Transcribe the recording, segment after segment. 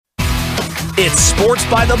It's Sports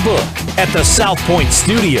by the Book at the South Point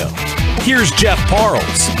Studio. Here's Jeff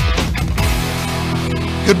Parles.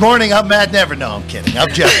 Good morning. I'm Matt Never. No, I'm kidding. I'm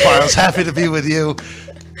Jeff Parles. Happy to be with you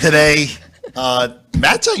today.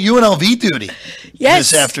 Matt's on UNLV duty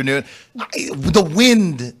this afternoon.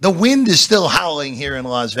 The wind is still howling here in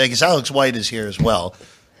Las Vegas. Alex White is here as well.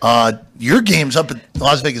 Your games up at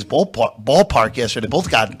Las Vegas ballpark yesterday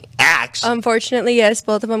both got axed. Unfortunately, yes,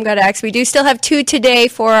 both of them got axed. We do still have 2 today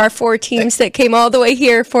for our 4 teams that came all the way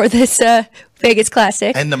here for this Vegas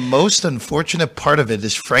Classic. And the most unfortunate part of it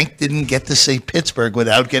is Frank didn't get to say Pittsburgh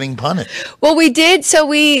without getting punted. Well, we did. So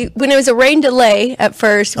when it was a rain delay at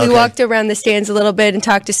first, we walked around the stands a little bit and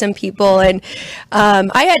talked to some people. And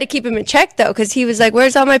I had to keep him in check, though, because he was like,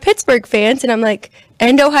 where's all my Pittsburgh fans? And I'm like,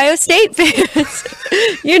 and Ohio State fans,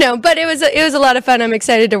 but it was a lot of fun. I'm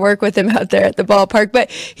excited to work with him out there at the ballpark. But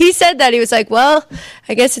he said that he was like, well,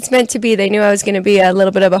 I guess it's meant to be. They knew I was going to be a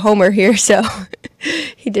little bit of a homer here, so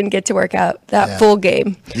he didn't get to work out that full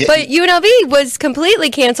game. Yeah. But UNLV was completely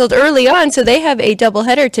canceled early on, so they have a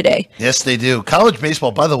doubleheader today. Yes, they do. College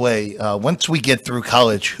baseball, by the way, once we get through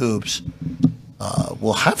college hoops,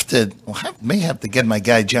 may have to get my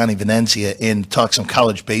guy Johnny Venencia in to talk some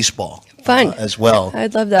college baseball. Fun as well.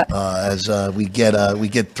 I'd love that. As we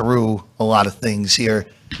get through a lot of things here.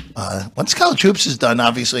 Once college hoops is done,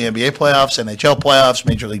 obviously NBA playoffs, NHL playoffs,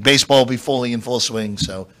 Major League Baseball will be fully in full swing.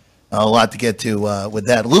 So a lot to get to with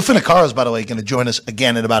that. Lou Finocchiaro, by the way, going to join us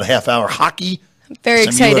again in about a half hour. Hockey. Very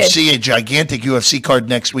excited. UFC, a gigantic UFC card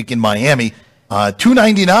next week in Miami.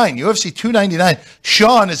 $299, UFC $299.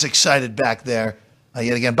 Sean is excited back there.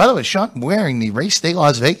 Yet again, by the way, Sean wearing the Race Day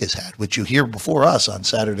Las Vegas hat, which you hear before us on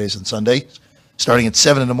Saturdays and Sundays, starting at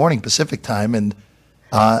 7 in the morning Pacific time. And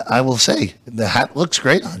I will say, the hat looks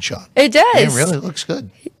great on Sean. It does. It really looks good.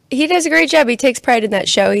 He does a great job. He takes pride in that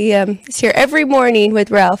show. He is here every morning with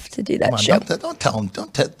Ralph to do that show. Don't tell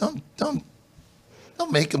him.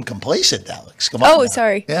 Don't make him complacent, Alex. Come on. Oh, now.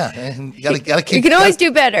 sorry. Yeah, you gotta keep. You can always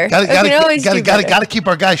do better. Gotta keep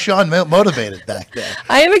our guy Sean motivated back there.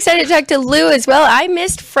 I am excited to talk to Lou as well. I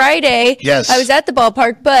missed Friday. Yes, I was at the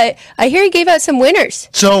ballpark, but I hear he gave out some winners.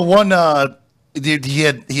 So one, he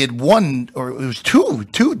had one, or it was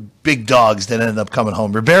two big dogs that ended up coming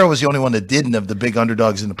home. Ribeiro was the only one that didn't, of the big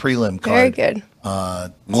underdogs in the prelim card. Very good.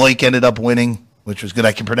 Lake ended up winning, which was good.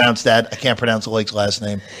 I can pronounce that. I can't pronounce Lake's last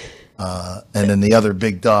name. And then the other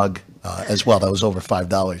big dog as well. That was over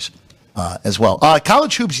 $5 as well.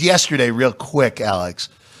 College hoops yesterday, real quick, Alex.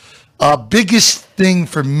 Biggest thing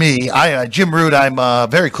for me, Jim Root, I'm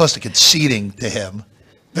very close to conceding to him.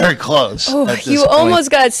 Very close. Oh, you almost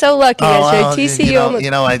got so lucky yesterday. TCU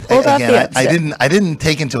almost pulled off the upset. I didn't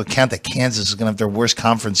take into account that Kansas is going to have their worst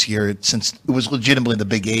conference year since it was legitimately the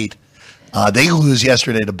Big Eight. They lose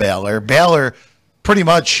yesterday to Baylor. Baylor pretty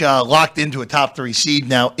much locked into a top 3 seed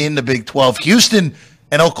now in the Big 12. Houston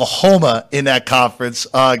and Oklahoma in that conference.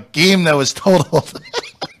 Game that was totaled.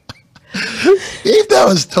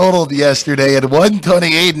 Yesterday at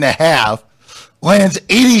 128.5. Lands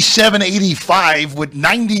 87-85 with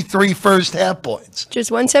 93 first half points. Just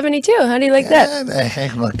 172. How do you like that? Hey,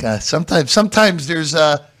 look, sometimes there's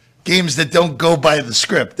games that don't go by the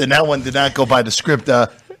script, and that one did not go by the script.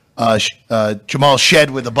 Jamal Shed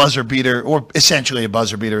with a buzzer beater, or essentially a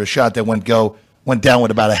buzzer beater, a shot that went down with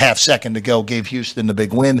about a half second to go, gave Houston the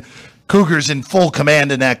big win. Cougars in full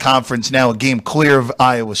command in that conference, now a game clear of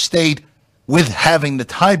Iowa State, with having the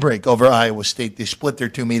tiebreak over Iowa State. They split their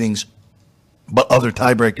 2 meetings, but other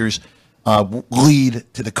tiebreakers lead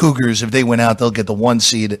to the Cougars. If they win out, they'll get the 1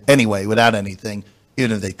 seed anyway without anything.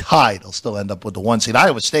 Even if they tie, they'll still end up with the 1 seed.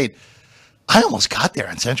 Iowa State, I almost got there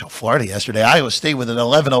in Central Florida yesterday. Iowa State with an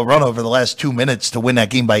 11-0 run over the last 2 minutes to win that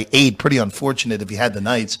game by 8. Pretty unfortunate if you had the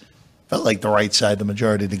Knights. Felt like the right side the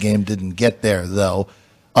majority of the game. Didn't get there, though.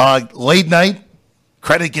 Late night,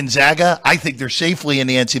 credit Gonzaga. I think they're safely in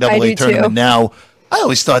the NCAA tournament now. I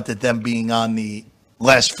always thought that them being on the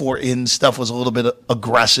last 4 in stuff was a little bit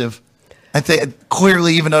aggressive. I think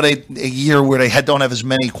clearly, even though a year where they don't have as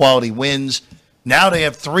many quality wins, now they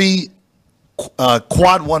have 3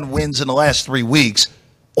 quad 1 wins in the last 3 weeks,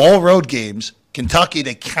 all road games. Kentucky,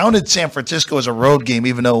 they counted San Francisco as a road game,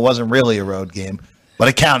 even though it wasn't really a road game, but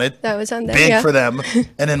it counted. That was on there, big for them.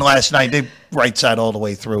 And then last night, they right side all the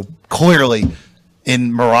way through. Clearly,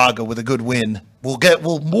 in Moraga with a good win.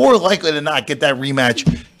 We'll more likely than not get that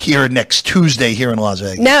rematch here next Tuesday here in Las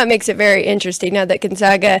Vegas. Now it makes it very interesting now that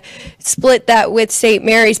Gonzaga split that with St.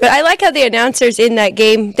 Mary's. But I like how the announcers in that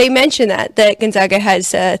game, they mentioned that Gonzaga has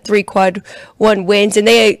 3 quad 1 wins. And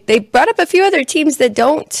they brought up a few other teams that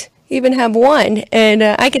don't even have one, and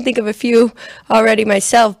I can think of a few already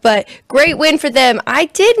myself, but great win for them. I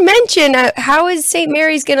did mention how is St.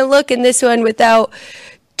 Mary's going to look in this one without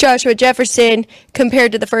Joshua Jefferson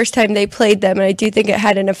compared to the first time they played them, and I do think it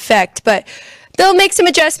had an effect, but they'll make some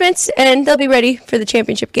adjustments, and they'll be ready for the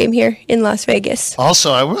championship game here in Las Vegas.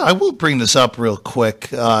 Also, I will bring this up real quick.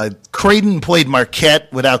 Creighton played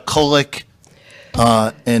Marquette without Kulik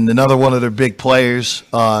and another one of their big players.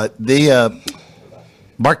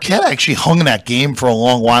 Marquette actually hung in that game for a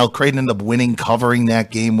long while. Creighton ended up covering that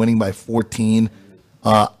game, winning by 14.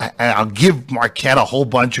 I'll give Marquette a whole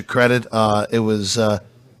bunch of credit. It was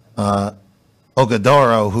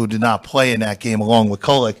Ogadoro who did not play in that game along with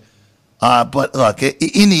Kulik. But look,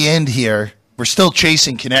 in the end here, we're still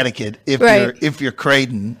chasing Connecticut if you're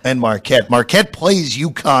Creighton and Marquette. Marquette plays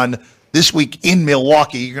UConn this week in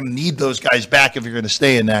Milwaukee. You're going to need those guys back if you're going to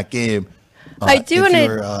stay in that game. I do want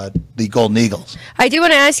to the Golden Eagles. I do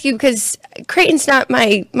want to ask you, because Creighton's not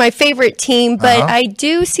my favorite team, but I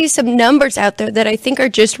do see some numbers out there that I think are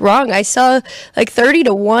just wrong. I saw like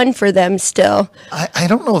 30-1 for them still. I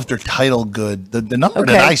don't know if they're title good. The number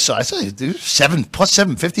that I saw 7 plus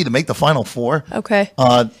 750 to make the Final Four. Okay.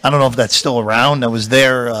 I don't know if that's still around. I was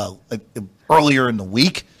there earlier in the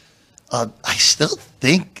week. I still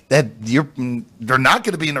think that they're not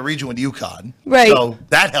going to be in a region with UConn. Right. So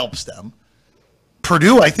that helps them.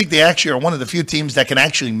 Purdue, I think they actually are one of the few teams that can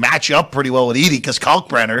actually match up pretty well with Edey, because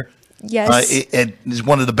Kalkbrenner is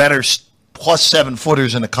one of the better plus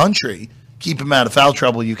 7-footers in the country. Keep him out of foul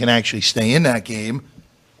trouble. You can actually stay in that game.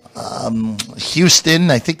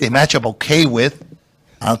 Houston, I think they match up okay with.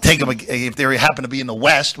 I'll take them if they happen to be in the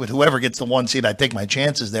West with whoever gets the 1 seed. I take my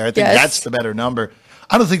chances there. I think that's the better number.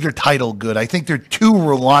 I don't think they're title good. I think they're too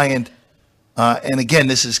reliant. And again,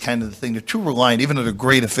 this is kind of the thing. They're too reliant, even though they're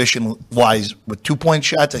great efficient-wise with 2-point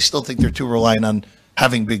shots. I still think they're too reliant on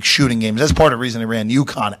having big shooting games. That's part of the reason they ran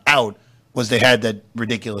UConn out, was they had that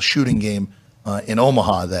ridiculous shooting game in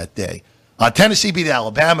Omaha that day. Tennessee beat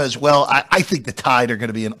Alabama as well. I think the Tide are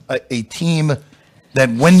going to be a team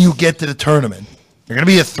that when you get to the tournament, they're going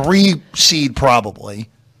to be a 3 seed probably.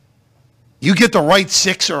 You get the right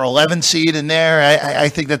 6 or 11 seed in there, I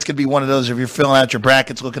think that's going to be one of those, if you're filling out your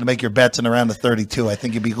brackets, looking to make your bets in around the 32, I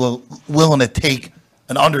think you'd be willing to take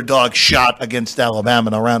an underdog shot against Alabama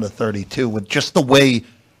in around the 32 with just the way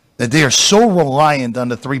that they are so reliant on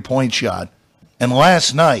the 3-point shot. And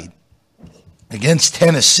last night, against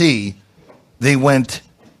Tennessee, they went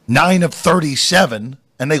 9 of 37,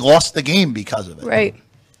 and they lost the game because of it. Right.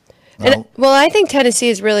 Well, I think Tennessee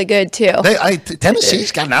is really good, too.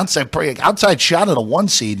 Tennessee's got an outside shot at a 1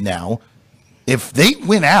 seed now. If they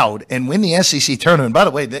win out and win the SEC tournament, by the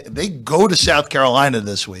way, they go to South Carolina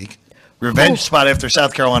this week. Revenge spot after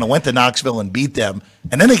South Carolina went to Knoxville and beat them.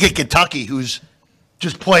 And then they get Kentucky, who's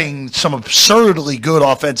just playing some absurdly good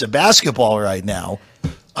offensive basketball right now.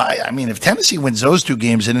 I mean, if Tennessee wins those 2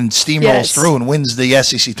 games and then steamrolls through and wins the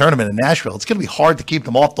SEC tournament in Nashville, it's going to be hard to keep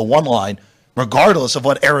them off the 1 line, regardless of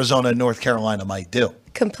what Arizona and North Carolina might do.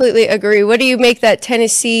 Completely agree. What do you make that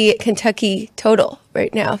Tennessee-Kentucky total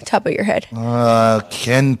right now, top of your head?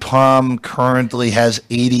 Ken Pom currently has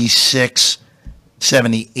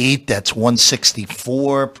 86-78. That's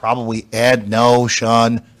 164. Probably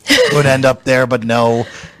Sean would end up there, but no.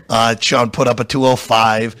 Sean put up a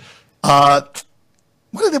 205.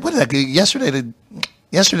 What did that yesterday?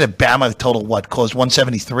 Yesterday, Bama total closed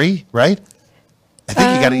 173, right? I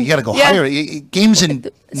think you got to go higher. Games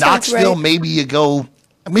in Knoxville, right. maybe you go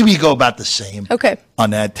about the same. Okay. On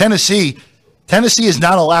that, Tennessee is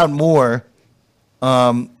not allowed more.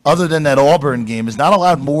 Other than that Auburn game, is not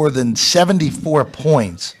allowed more than 74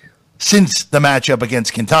 points since the matchup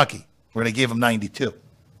against Kentucky, where they gave them 92.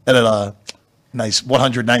 And a nice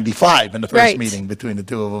 195 in the first meeting between the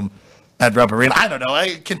two of them at Rupp Arena. I don't know.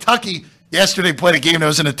 Kentucky yesterday played a game that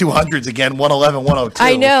was in the 200s again, 111-102.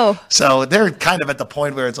 I know. So they're kind of at the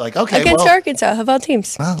point where it's like, okay, against Arkansas, of all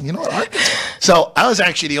teams. Well, you know what, Arkansas. So I was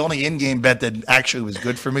actually the only in-game bet that actually was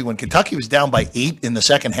good for me. When Kentucky was down by 8 in the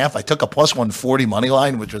second half, I took a plus 140 money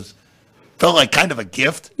line, which felt like kind of a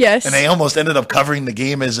gift. Yes. And they almost ended up covering the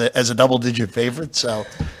game as a double-digit favorite. So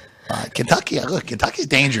Kentucky's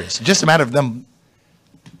dangerous. It's just a matter of them.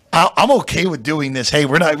 I'm okay with doing this. Hey,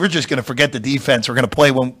 we're just going to forget the defense. We're going to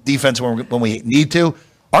play defense when we need to.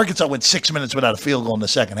 Arkansas went 6 minutes without a field goal in the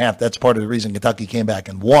second half. That's part of the reason Kentucky came back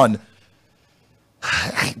and won.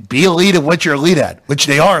 Be elite at what you're elite at, which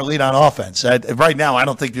they are elite on offense. Right now, I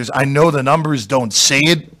don't think I know the numbers don't say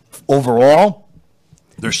it overall.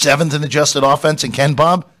 They're 7th in adjusted offense in Ken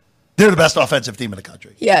Pom. They're the best offensive team in the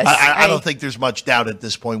country. Yes. I don't think there's much doubt at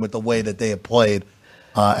this point with the way that they have played.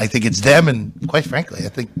 I think it's them, and quite frankly, I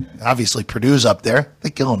think obviously Purdue's up there. I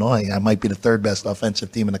think Illinois might be the third best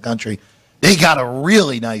offensive team in the country. They got a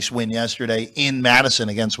really nice win yesterday in Madison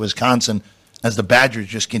against Wisconsin as the Badgers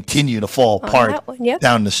just continue to fall apart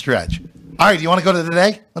down the stretch. All right, you want to go to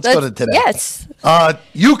today? Let's go to today. Yes.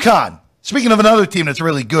 UConn. Speaking of another team that's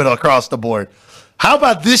really good across the board, how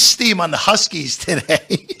about this steam on the Huskies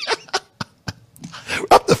today? We're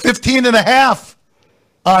up to 15.5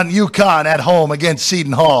 on UConn at home against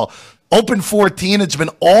Seton Hall. Open 14. It's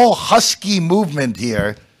been all Husky movement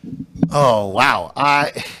here. Oh, wow.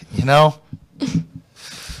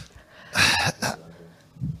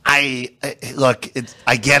 Look,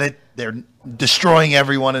 I get it. They're destroying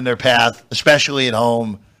everyone in their path, especially at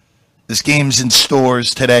home. This game's in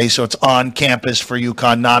stores today, so it's on campus for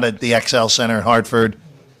UConn, not at the XL Center in Hartford.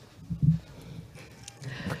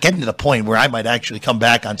 We're getting to the point where I might actually come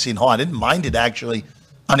back on Seton Hall. I didn't mind it actually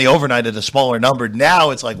on the overnight at a smaller number. Now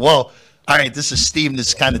it's like, well, all right, this is steam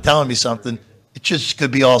that's kind of telling me something. It just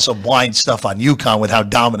could be also blind stuff on UConn with how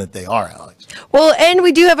dominant they are, Alex. Well, and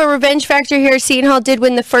we do have a revenge factor here. Seton Hall did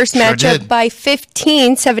win the first matchup by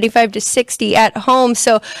 15, 75-60 at home.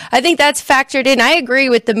 So I think that's factored in. I agree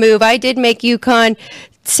with the move. I did make UConn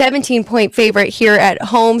 17-point favorite here at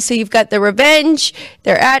home. So you've got the revenge.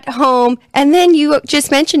 They're at home. And then you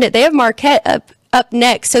just mentioned it. They have Marquette up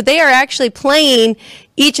next. So they are actually playing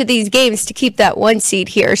each of these games to keep that 1 seed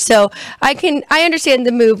here. So I understand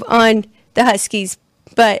the move on the Huskies.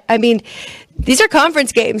 But, I mean, these are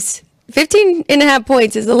conference games. 15.5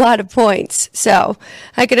 points is a lot of points. So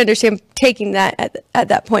I could understand taking that at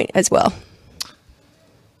that point as well.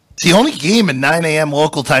 It's the only game at 9 a.m.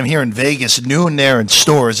 local time here in Vegas, noon there in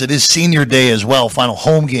stores. It is senior day as well, final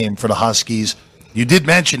home game for the Huskies. You did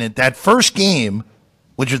mention it. That first game,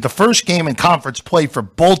 which is the first game in conference play for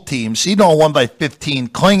both teams, Seton Hall won by 15.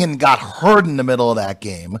 Klingon got hurt in the middle of that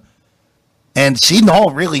game. And Seton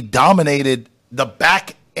Hall really dominated the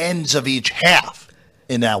back ends of each half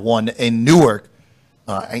in that one in Newark.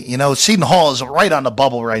 Seton Hall is right on the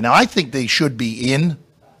bubble right now. I think they should be in.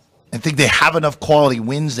 I think they have enough quality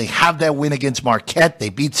wins. They have that win against Marquette. They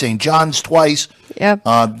beat St. John's twice. Yeah.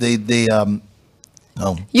 UConn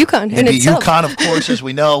in itself. UConn, of course, as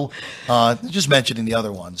we know. Just mentioning the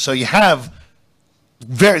other one. So you have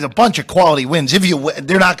a bunch of quality wins.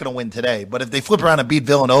 They're not going to win today, but if they flip around and beat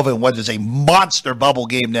Villanova in what is a monster bubble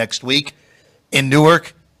game next week in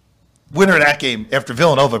Newark, winner of that game after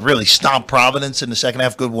Villanova really stomped Providence in the second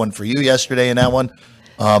half. Good one for you yesterday in that one.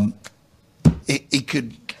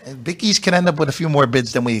 Big East can end up with a few more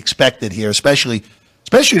bids than we expected here, especially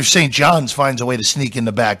if St. John's finds a way to sneak in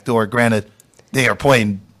the back door. Granted, they are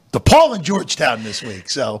playing DePaul and Georgetown this week,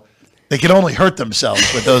 so they can only hurt themselves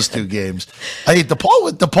with those two games.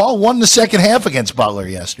 DePaul won the second half against Butler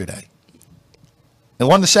yesterday. They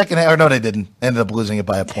won the second half. Or no, they didn't. Ended up losing it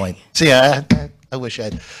by a point. So yeah, I wish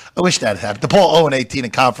that happened. DePaul 0-18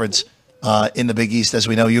 in conference in the Big East, as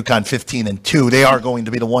we know. UConn 15-2. They are going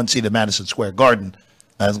to be the 1 seed at Madison Square Garden,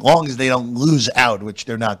 as long as they don't lose out, which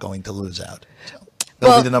they're not going to lose out. So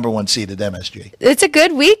they'll be the number 1 seed at MSG. It's a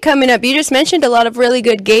good week coming up. You just mentioned a lot of really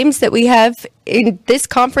good games that we have in this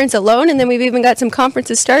conference alone, and then we've even got some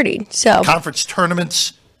conferences starting. So conference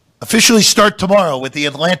tournaments officially start tomorrow with the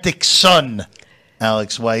Atlantic Sun,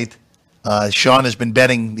 Alex White. Sean has been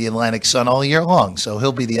betting the Atlantic Sun all year long, so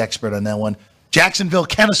he'll be the expert on that one. Jacksonville,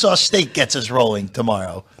 Kennesaw State gets us rolling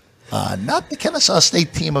tomorrow. Not the Kennesaw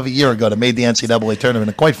State team of a year ago that made the NCAA tournament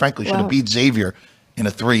and quite frankly should have beat Xavier in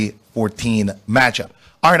a 3-14 matchup.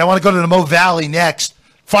 All right, I want to go to the Mo Valley next.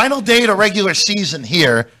 Final day of the regular season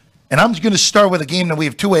here, and I'm going to start with a game that we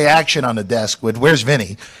have two-way action on the desk with. Where's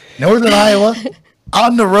Vinny? Northern Iowa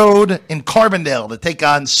on the road in Carbondale to take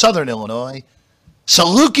on Southern Illinois.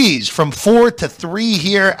 Salukis from 4-3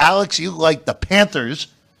 here. Alex, you like the Panthers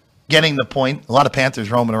getting the point. A lot of Panthers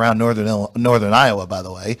roaming around Northern Iowa, by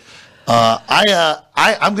the way.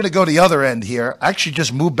 I'm going to go the other end here. I actually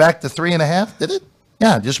just moved back to 3.5. Did it?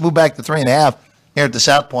 Yeah, just moved back to 3.5 here at the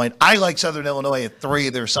South Point. I like Southern Illinois at 3.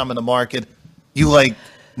 There's some in the market. You like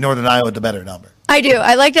Northern Iowa at the better number. I do.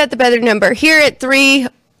 I like that the better number. Here at 3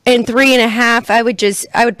 and 3.5,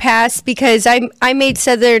 I would pass because I made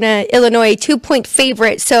Southern Illinois a 2-point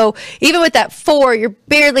favorite. So even with that 4, you're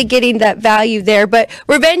barely getting that value there. But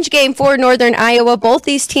revenge game for Northern Iowa. Both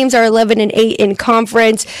these teams are 11-8 in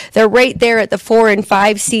conference. They're right there at the 4 and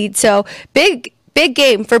 5 seed. So big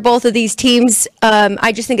game for both of these teams.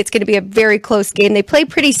 I just think it's going to be a very close game. They play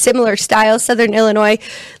pretty similar styles. Southern Illinois,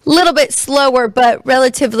 a little bit slower, but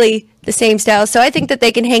relatively the same style. So I think that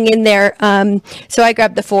they can hang in there. So I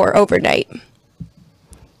grabbed the 4 overnight.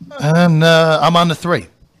 And I'm on the 3.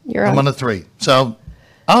 I'm on the 3. So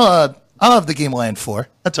I'll have the game land 4.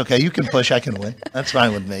 That's okay. You can push. I can win. That's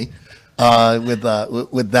fine with me. With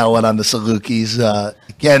that one on the Salukis.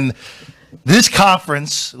 Again, this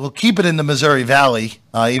conference, we'll keep it in the Missouri Valley,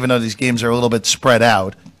 even though these games are a little bit spread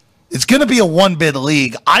out. It's going to be a one-bid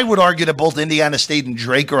league. I would argue that both Indiana State and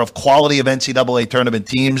Drake are of quality of NCAA tournament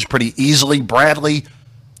teams pretty easily. Bradley,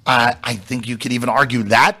 I think you could even argue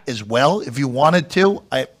that as well if you wanted to.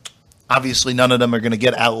 Obviously, none of them are going to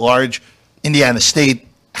get at-large. Indiana State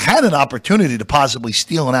had an opportunity to possibly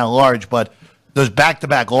steal an at-large, but those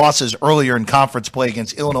back-to-back losses earlier in conference play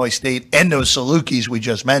against Illinois State and those Salukis we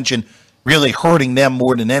just mentioned really hurting them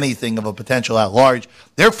more than anything of a potential at-large.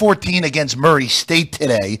 They're 14 against Murray State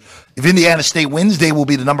today. If Indiana State wins, they will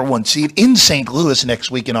be the number 1 seed in St. Louis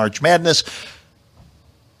next week in Arch Madness.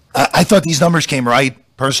 I thought these numbers came right,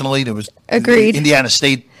 personally. There was Agreed. Indiana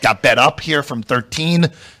State got bet up here from 13.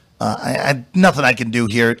 Nothing I can do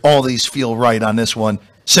here. All these feel right on this one.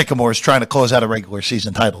 Sycamore is trying to close out a regular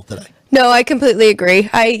season title today. No, I completely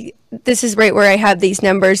agree. This is right where I have these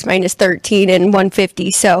numbers, minus 13 and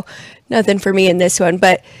 150, so nothing for me in this one.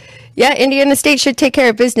 But, yeah, Indiana State should take care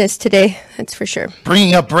of business today, that's for sure.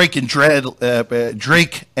 Bringing up Drake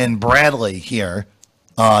and Bradley here,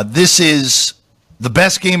 this is the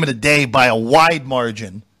best game of the day by a wide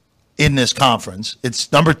margin in this conference.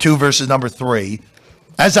 It's number 2 versus number 3.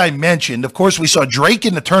 As I mentioned, of course, we saw Drake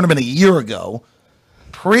in the tournament a year ago.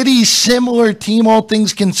 Pretty similar team, all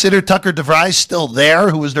things considered. Tucker DeVries still there,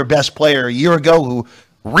 who was their best player a year ago, who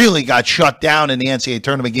really got shut down in the NCAA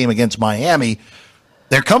tournament game against Miami.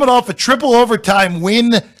 They're coming off a triple overtime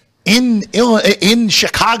win in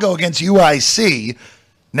Chicago against UIC.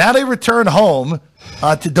 Now they return home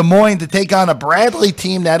to Des Moines to take on a Bradley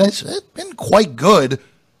team that has been quite good.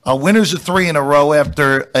 Winners of 3 in a row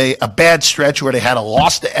after a bad stretch where they had a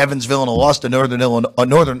loss to Evansville and a loss to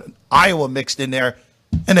Northern Iowa mixed in there.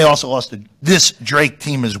 And they also lost to this Drake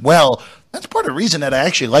team as well. That's part of the reason that I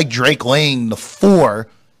actually like Drake laying the 4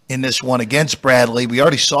 in this one against Bradley. We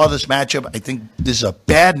already saw this matchup. I think this is a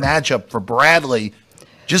bad matchup for Bradley.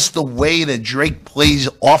 Just the way that Drake plays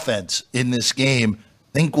offense in this game,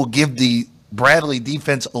 I think will give the Bradley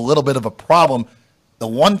defense a little bit of a problem. The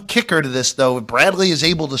one kicker to this, though, if Bradley is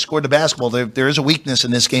able to score the basketball, there is a weakness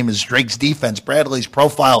in this game is Drake's defense. Bradley's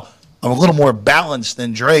profile a little more balanced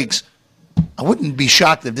than Drake's. I wouldn't be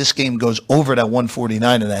shocked if this game goes over that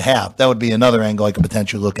 149.5. That would be another angle I could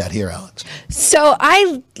potentially look at here, Alex. So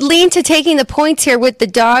I lean to taking the points here with the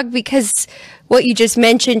dog because what you just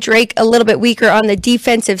mentioned, Drake a little bit weaker on the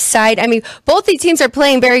defensive side. I mean, both these teams are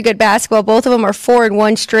playing very good basketball. Both of them are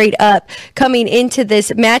 4-1 straight up coming into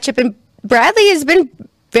this matchup. And Bradley has been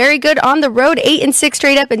very good on the road, 8-6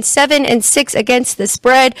 straight up and 7-6 against the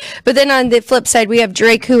spread. But then on the flip side, we have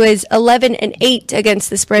Drake, who is 11-8 against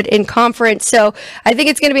the spread in conference. So I think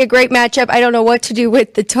it's going to be a great matchup. I don't know what to do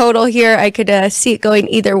with the total here. I could see it going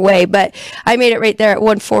either way, but I made it right there at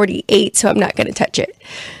 148, so I'm not going to touch it.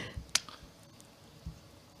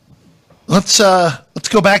 Let's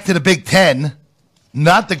go back to the Big Ten.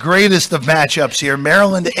 Not the greatest of matchups here.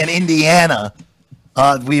 Maryland and Indiana.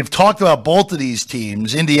 We have talked about both of these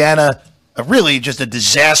teams. Indiana, really just a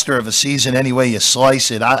disaster of a season any way you slice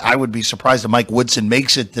it. I would be surprised if Mike Woodson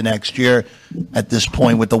makes it to next year at this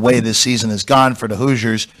point with the way this season has gone for the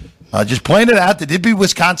Hoosiers. Just playing it out, they did beat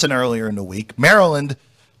Wisconsin earlier in the week. Maryland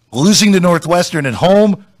losing to Northwestern at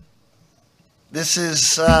home. This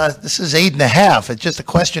is 8.5. It's just a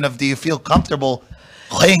question of do you feel comfortable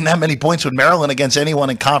laying that many points with Maryland against anyone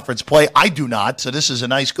in conference play? I do not, so this is a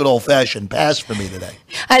nice, good old-fashioned pass for me today.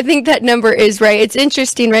 I think that number is right. It's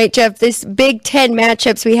interesting, right, Jeff? This Big Ten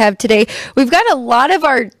matchups we have today, we've got a lot of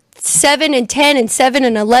our 7-10 and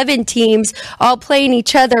 7-11 teams all playing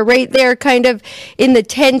each other right there kind of in the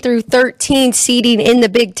 10 through 13 seeding in the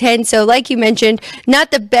Big Ten. So like you mentioned,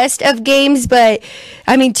 not the best of games, but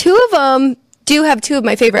I mean, 2 of them do have 2 of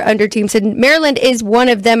my favorite under teams, and Maryland is one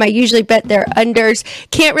of them. I usually bet their unders.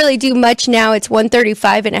 Can't really do much now. It's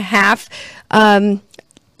 135.5.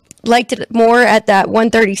 Liked it more at that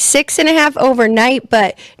 136.5 overnight,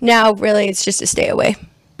 but now really it's just a stay away.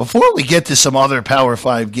 Before we get to some other Power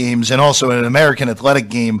 5 games and also an American Athletic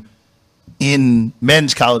game in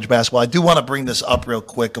men's college basketball, I do want to bring this up real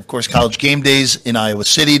quick. Of course, College Game Days in Iowa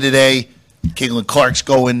City today. Caitlin Clark's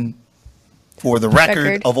going for the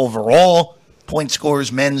record of overall point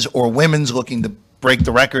scorers, men's or women's, looking to break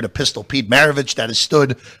the record of Pistol Pete Maravich that has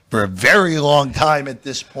stood for a very long time at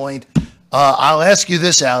this point. I'll ask you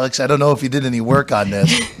this, Alex. I don't know if you did any work on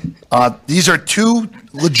this. These are 2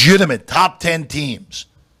 legitimate top 10 teams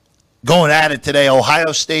going at it today,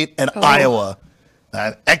 Ohio State and Iowa.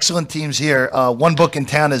 Excellent teams here. One book in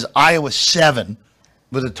town is Iowa 7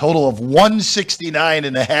 with a total of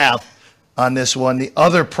 169.5 on this one. The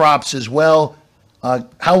other props as well.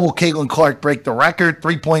 How will Caitlin Clark break the record?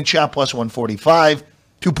 3-point shot plus 145,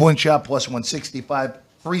 2-point shot plus 165,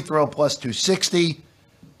 free throw plus 260.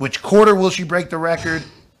 Which quarter will she break the record?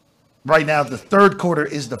 Right now, the third quarter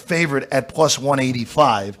is the favorite at plus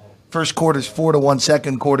 185. First quarter's 4-1,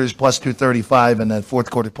 second quarter's plus 235, and then fourth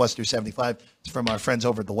quarter plus 275. It's from our friends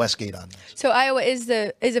over at the Westgate on this. So Iowa is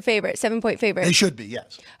a favorite, 7-point favorite. They should be,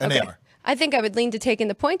 yes, and Okay. they are. I think I would lean to taking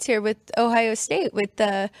the points here with Ohio State, with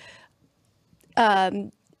the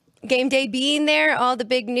game day being there, all the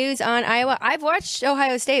big news on Iowa. I've watched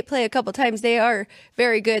Ohio State play a couple times. They are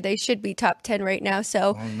very good. They should be top 10 right now.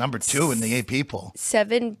 So Number 2 in the AP poll.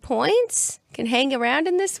 7 points can hang around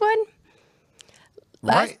in this one.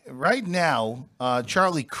 Right now,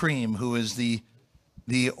 Charlie Cream, who is the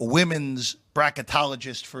women's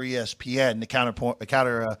bracketologist for ESPN, the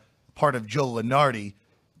counterpart of Joe Lunardi,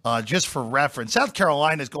 just for reference, South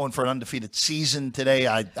Carolina is going for an undefeated season today.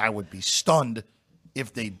 I would be stunned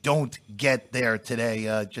if they don't get there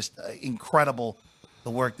today. Just incredible the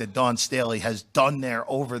work that Dawn Staley has done there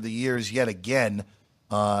over the years yet again,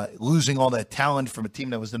 losing all that talent from a team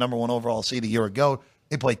that was the number 1 overall seed a year ago.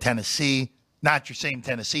 They play Tennessee. Not your same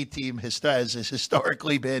Tennessee team has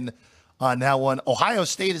historically been on that one. Ohio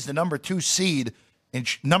State is the number 2 seed and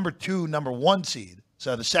number 1 seed.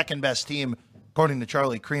 So the second best team, according to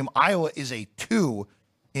Charlie Cream. Iowa is a 2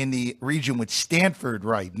 in the region with Stanford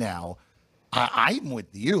right now. I'm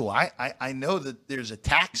with you. I know that there's a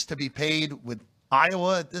tax to be paid with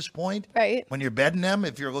Iowa at this point. Right. When you're betting them,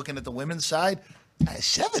 if you're looking at the women's side,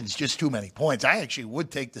 7's just too many points. I actually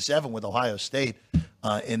would take the 7 with Ohio State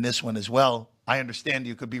in this one as well. I understand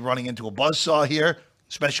you could be running into a buzzsaw here,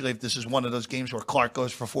 especially if this is one of those games where Clark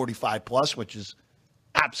goes for 45 plus, which is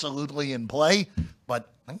absolutely in play.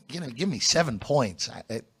 But give me 7 points. I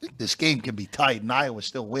think this game can be tight, and Iowa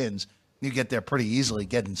still wins. You get there pretty easily,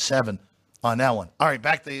 getting 7 on that one. All right,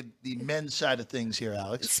 back to the men's side of things here,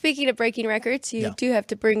 Alex. Speaking of breaking records, you do have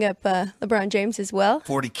to bring up LeBron James as well.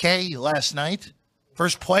 40K last night.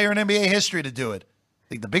 First player in NBA history to do it. I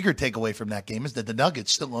think the bigger takeaway from that game is that the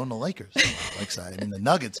Nuggets still own the Lakers. The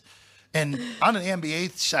Nuggets. And on the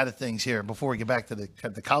NBA side of things here, before we get back to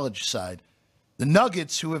the college side, the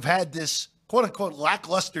Nuggets, who have had this quote-unquote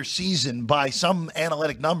lackluster season by some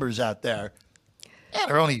analytic numbers out there,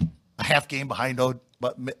 they're only a half game behind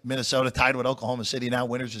Minnesota, tied with Oklahoma City now,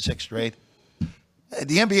 winners of 6 straight.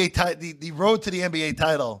 The NBA the road to the NBA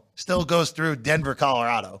title still goes through Denver,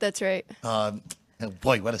 Colorado. That's right.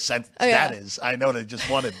 Boy, what a sense that is. I know they just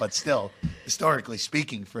won it, but still, historically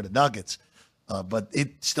speaking, for the Nuggets. But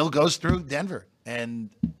it still goes through Denver.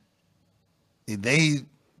 And they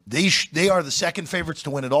are the second favorites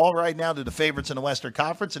to win it all right now. They're the favorites in the Western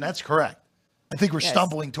Conference, and that's correct. I think we're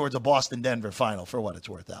stumbling towards a Boston-Denver final for what it's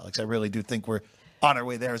worth, Alex. I really do think we're on our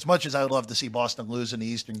way there. As much as I would love to see Boston lose in the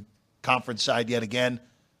Eastern Conference side yet again,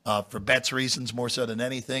 for bets reasons more so than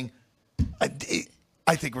anything,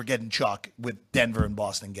 I think we're getting chalk with Denver and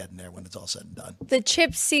Boston getting there when it's all said and done. The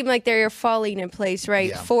chips seem like they're falling in place,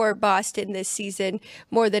 right, for Boston this season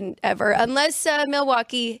more than ever. Unless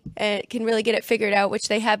Milwaukee can really get it figured out, which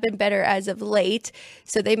they have been better as of late.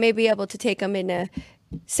 So they may be able to take them in a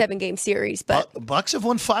 7-game series. But Bucks have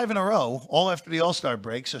won 5 in a row, all after the All-Star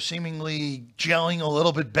break, so seemingly gelling a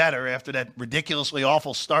little bit better after that ridiculously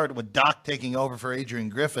awful start with Doc taking over for Adrian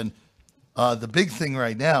Griffin. The big thing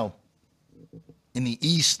right now in the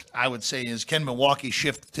East, I would say, is can Milwaukee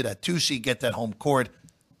shift to that 2 seed, get that home court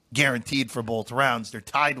guaranteed for both rounds? They're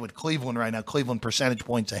tied with Cleveland right now. Cleveland percentage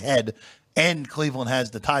points ahead, and Cleveland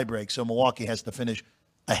has the tiebreak, so Milwaukee has to finish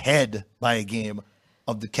ahead by a game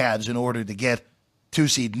of the Cavs in order to get 2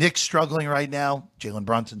 seed. Knicks struggling right now. Jalen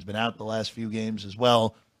Brunson's been out the last few games as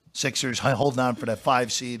well. Sixers holding on for that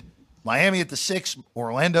 5 seed. Miami at the 6,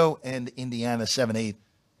 Orlando and Indiana 7-8.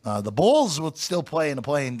 The Bulls will still play in a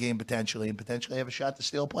play-in game potentially, and potentially have a shot to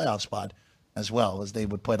steal a playoff spot as well, as they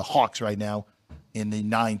would play the Hawks right now in the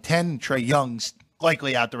 9-10. Trae Young's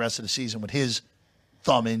likely out the rest of the season with his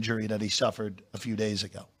thumb injury that he suffered a few days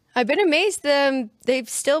ago. I've been amazed they've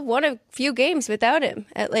still won a few games without him,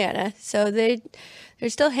 Atlanta. So they're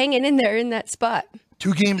still hanging in there in that spot.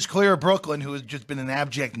 2 games clear of Brooklyn, who has just been an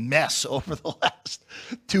abject mess over the last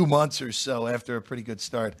 2 months or so after a pretty good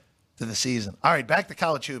start to the season. All right, back to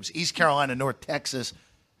college hoops. East Carolina, North Texas,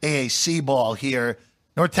 AAC ball here.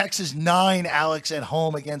 North Texas 9, Alex, at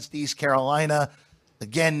home against East Carolina.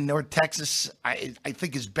 Again, North Texas, I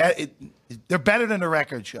think is better. They're better than the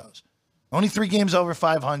record shows. Only 3 games over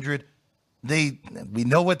 500. We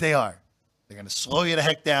know what they are. They're going to slow you the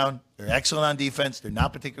heck down. They're excellent on defense. They're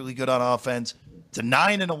not particularly good on offense. It's a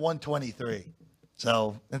 9 and a 123.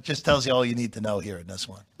 So it just tells you all you need to know here in this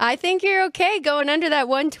one. I think you're okay going under that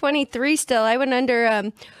 123 still. I went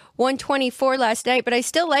under 124 last night, but I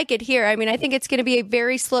still like it here. I mean, I think it's going to be a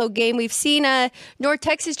very slow game. We've seen North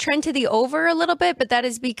Texas trend to the over a little bit, but that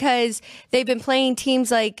is because they've been playing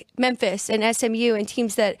teams like Memphis and SMU and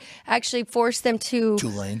teams that actually force them to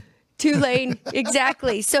Tulane,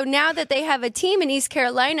 exactly. So now that they have a team in East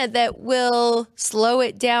Carolina that will slow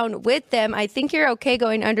it down with them, I think you're okay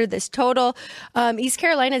going under this total. East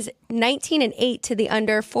Carolina's 19-8 to the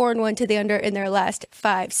under, 4-1 to the under in their last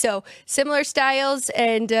 5. So similar styles,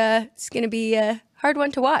 and it's going to be a hard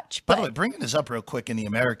one to watch. By the way, bringing this up real quick in the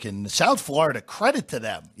American, South Florida, credit to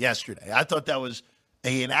them yesterday. I thought that was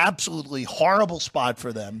an absolutely horrible spot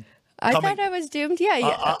for them. I thought I was doomed. Yeah.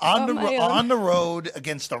 On the road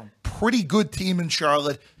against a pretty good team in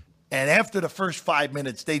Charlotte. And after the first 5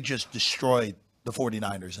 minutes, they just destroyed the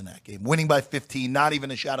 49ers in that game. Winning by 15, not even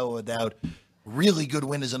a shadow of a doubt. Really good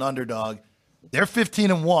win as an underdog. They're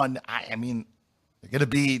 15-1. I mean, they're going to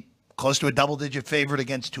be close to a double-digit favorite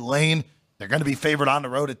against Tulane. They're going to be favored on the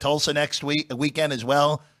road at Tulsa next weekend as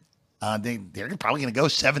well. They're probably going to go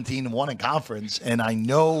 17-1 in conference. And I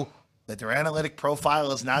know that their analytic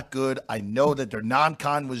profile is not good. I know that their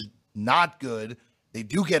non-con was not good. They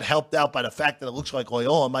do get helped out by the fact that it looks like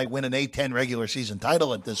Loyola might win an A-10 regular season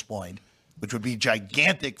title at this point, which would be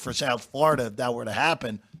gigantic for South Florida if that were to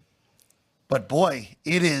happen. But boy,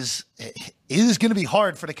 it is going to be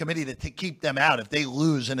hard for the committee to keep them out if they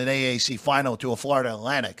lose in an AAC final to a Florida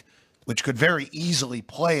Atlantic, which could very easily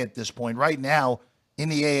play at this point. Right now, in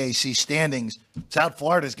the AAC standings, South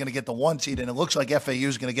Florida is going to get the 1 seed, and it looks like FAU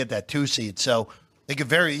is going to get that 2 seed. So they could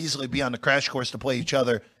very easily be on the crash course to play each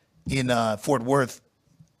other in Fort Worth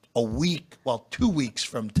 2 weeks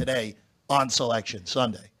from today on Selection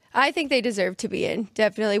Sunday. I think they deserve to be in,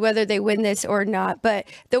 definitely, whether they win this or not. But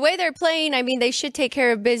the way they're playing, I mean, they should take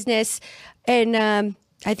care of business, and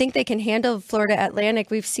I think they can handle Florida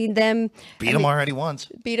Atlantic. We've seen them beat them already once,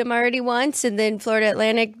 and then Florida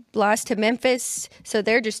Atlantic lost to Memphis, so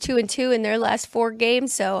they're just 2-2 in their last 4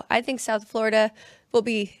 games. So I think South Florida will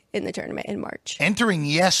be in the tournament in March. Entering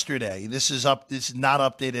yesterday, this is not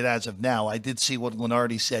updated as of now. I did see what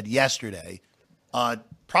Lunardi said yesterday.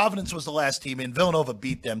 Providence was the last team in. Villanova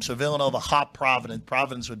beat them, so Villanova hopped Providence.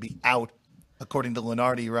 Providence would be out, according to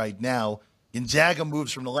Lunardi right now. Gonzaga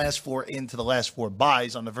moves from the last 4 into the last 4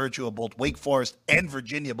 byes on the virtue of both Wake Forest and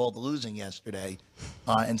Virginia both losing yesterday.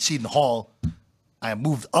 And Seton Hall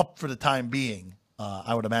moved up for the time being.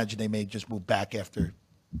 I would imagine they may just move back after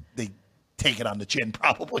they take it on the chin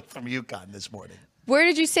probably from UConn this morning. Where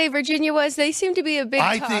did you say Virginia was? They seem to be a big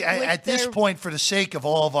talk. At this point, for the sake of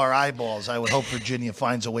all of our eyeballs, I would hope Virginia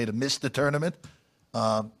finds a way to miss the tournament.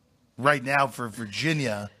 Right now for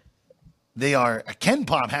Virginia, they are – Ken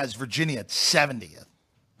Pom has Virginia at 70th,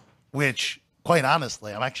 which, quite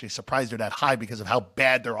honestly, I'm actually surprised they're that high because of how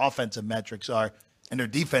bad their offensive metrics are, and their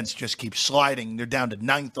defense just keeps sliding. They're down to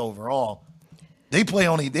 9th overall. They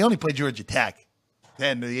only play Georgia Tech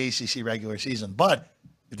in the ACC regular season. But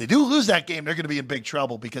if they do lose that game, they're going to be in big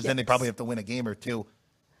trouble because then they probably have to win a game or two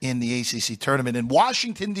in the ACC tournament in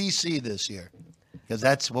Washington, D.C. this year, because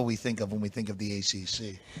that's what we think of when we think of the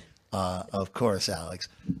ACC. Of course, Alex.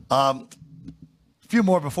 A few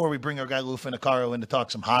more before we bring our guy Lou Finicaro in to talk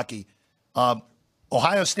some hockey.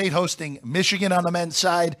 Ohio State hosting Michigan on the men's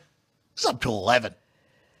side. It's up to 11.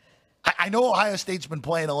 I know Ohio State's been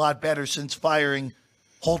playing a lot better since firing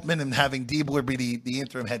Holtman and having Diebler be the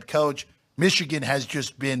interim head coach. Michigan has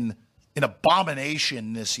just been an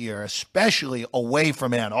abomination this year, especially away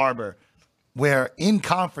from Ann Arbor, where in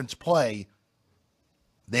conference play,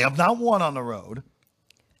 they have not won on the road,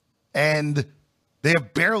 and they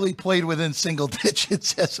have barely played within single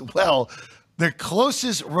digits as well. Their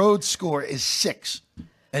closest road score is 6,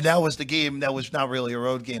 and that was the game that was not really a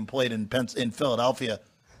road game played in Philadelphia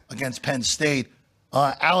against Penn State.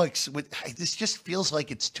 Alex, this just feels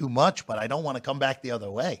like it's too much, but I don't want to come back the other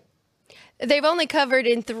way. They've only covered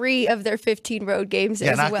in 3 of their 15 road games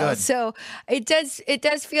as well. Good. So it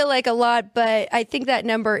does feel like a lot, but I think that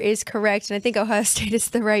number is correct, and I think Ohio State is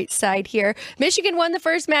the right side here. Michigan won the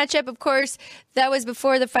first matchup. Of course, that was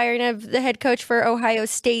before the firing of the head coach for Ohio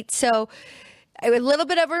State. So a little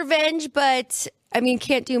bit of revenge, but, I mean,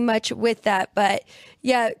 can't do much with that. But,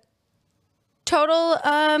 yeah, total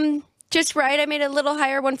just right. I made it a little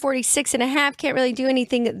higher, 146.5. Can't really do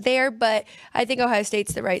anything there, but I think Ohio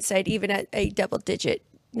State's the right side, even at a double-digit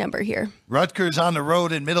number here. Rutgers on the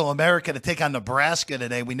road in Middle America to take on Nebraska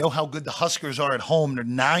today. We know how good the Huskers are at home. They're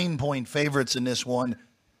 9-point favorites in this one.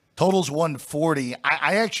 Total's 140.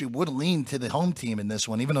 I actually would lean to the home team in this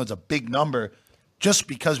one, even though it's a big number. just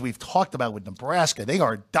because we've talked about with Nebraska, they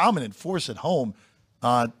are a dominant force at home.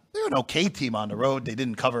 They're an okay team on the road. They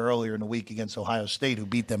didn't cover earlier in the week against Ohio State, who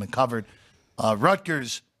beat them and covered.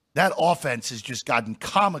 Rutgers, that offense has just gotten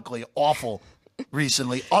comically awful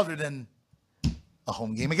recently, other than a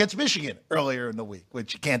home game against Michigan earlier in the week,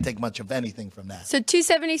 which you can't take much of anything from that. So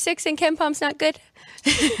 276 in Ken Palm's not good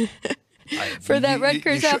for that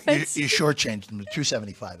Rutgers offense? You shortchanged them to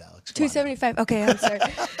 275, Alex. 275. Okay, I'm sorry.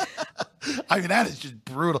 I mean, that is just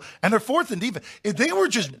brutal. And they're fourth in defense. If they were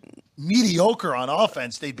just mediocre on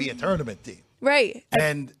offense, they'd be a tournament team. Right.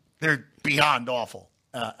 And they're beyond awful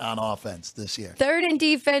on offense this year. Third in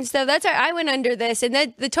defense, though. That's I went under this, and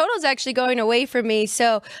the total's actually going away from me.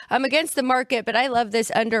 So I'm against the market, but I love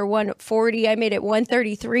this under 140. I made it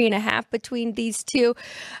 133.5 between these two.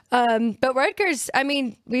 But Rutgers, I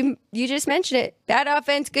mean, you just mentioned it. Bad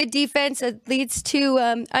offense, good defense. It leads to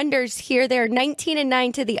unders here. They're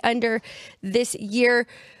 19-9 to the under this year.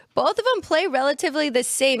 Both of them play relatively the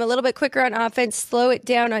same, a little bit quicker on offense, slow it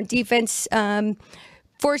down on defense,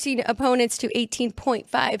 forcing opponents to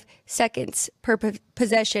 18.5 seconds per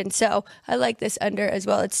possession. So I like this under as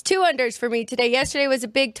well. It's 2 unders for me today. Yesterday was a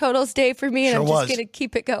big totals day for me, and I'm just going to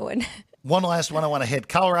keep it going. One last one I want to hit.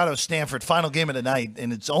 Colorado-Stanford, final game of the night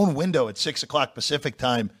in its own window at 6 o'clock Pacific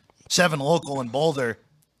time, 7 local in Boulder.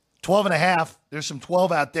 12.5. There's some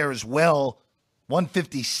 12 out there as well.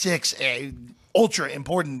 156, a ultra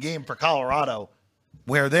important game for Colorado,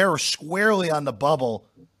 where they're squarely on the bubble.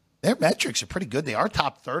 Their metrics are pretty good. They are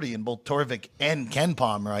top 30 in both Torvik and Ken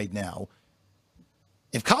Palm right now.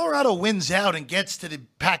 If Colorado wins out and gets to the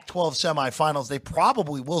Pac-12 semifinals, they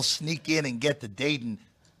probably will sneak in and get to Dayton.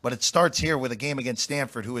 But it starts here with a game against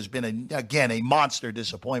Stanford, who has been, again, a monster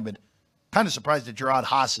disappointment. Kind of surprised that Gerard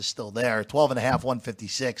Haas is still there. 12.5,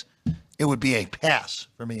 156. It would be a pass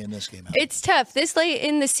for me in this game. It's tough. This late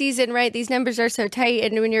in the season, right, these numbers are so tight,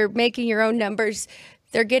 and when you're making your own numbers,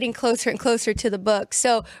 they're getting closer and closer to the book.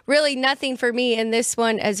 So really nothing for me in this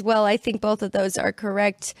one as well. I think both of those are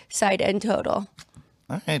correct side and total.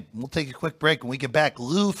 All right, we'll take a quick break. When we get back,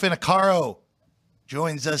 Lou Finocchiaro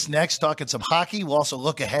joins us next, talking some hockey. We'll also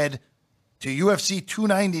look ahead to UFC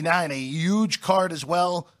 299, a huge card as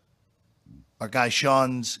well. Our guy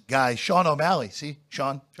Sean O'Malley. See,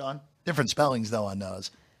 Sean, different spellings though on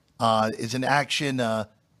those. Is in action.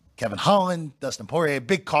 Kevin Holland, Dustin Poirier,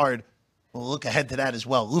 big card. We'll look ahead to that as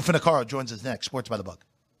well. Lou Finocchiaro joins us next. Sports by the Book.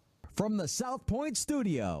 From the South Point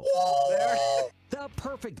studio, the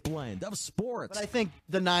perfect blend of sports. But I think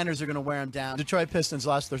the Niners are going to wear them down. Detroit Pistons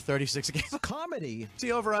lost their 36 games. Comedy.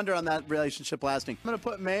 See over-under on that relationship lasting. I'm going to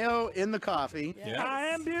put mayo in the coffee. Yes. I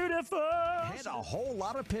am beautiful. And a whole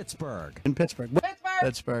lot of Pittsburgh. In Pittsburgh.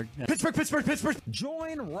 Pittsburgh. Yeah. Pittsburgh.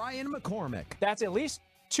 Join Ryan McCormick. That's at least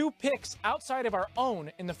 2 picks outside of our own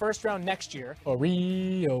in the first round next year.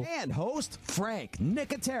 Oreo. And host Frank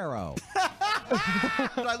Nicotero.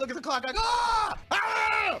 I look at the clock, I go, ah!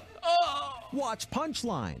 Ah! Oh! Watch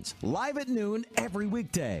Punchlines live at noon every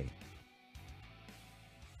weekday.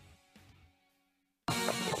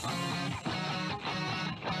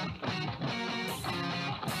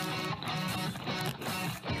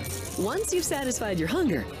 Once you've satisfied your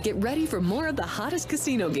hunger, get ready for more of the hottest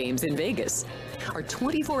casino games in Vegas. Our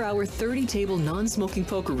 24-hour, 30-table non-smoking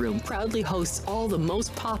poker room proudly hosts all the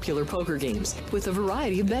most popular poker games with a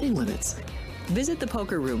variety of betting limits. Visit the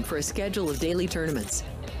poker room for a schedule of daily tournaments.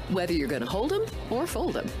 Whether you're going to hold 'em or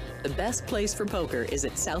fold 'em, the best place for poker is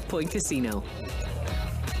at South Point Casino.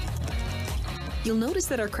 You'll notice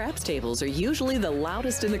that our craps tables are usually the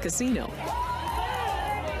loudest in the casino.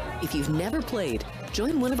 If you've never played,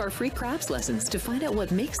 join one of our free craps lessons to find out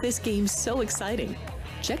what makes this game so exciting.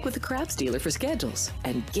 Check with the craps dealer for schedules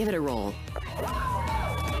and give it a roll.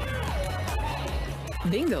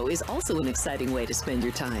 Bingo is also an exciting way to spend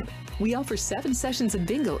your time. We offer 7 sessions of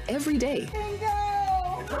bingo every day. Bingo!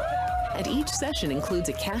 And each session includes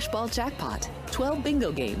a cash ball jackpot, 12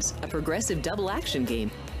 bingo games, a progressive double action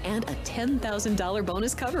game, and a $10,000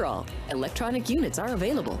 bonus coverall. Electronic units are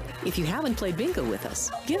available. If you haven't played bingo with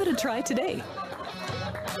us, give it a try today.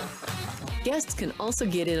 Guests can also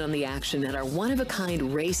get in on the action at our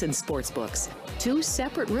one-of-a-kind race and sports books. 2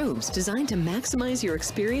 separate rooms designed to maximize your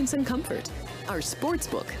experience and comfort. Our sports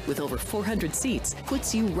book, with over 400 seats,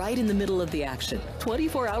 puts you right in the middle of the action,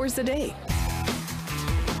 24 hours a day.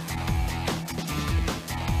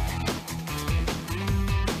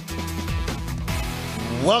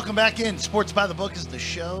 Welcome back in. Sports by the Book is the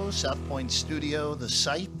show. South Point Studio, the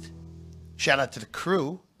site. Shout out to the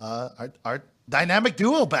crew. Our dynamic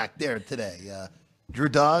duo back there today. Drew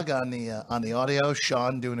Dog on the audio.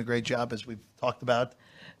 Sean doing a great job, as we've talked about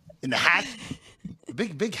in the hat.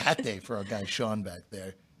 Big hat day for our guy Sean back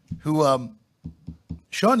there. Who,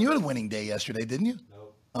 Sean, you had a winning day yesterday, didn't you?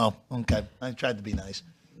 No. Oh, okay. I tried to be nice.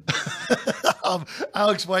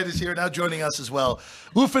 Alex White is here now, joining us as well.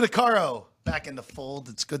 Lou Finicaro back in the fold.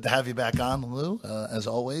 It's good to have you back on, Lou, as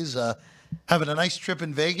always. Having a nice trip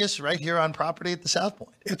in Vegas, right here on property at the South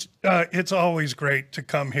Point. It's always great to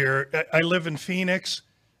come here. I live in Phoenix.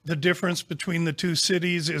 The difference between the two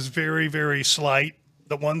cities is very, very slight.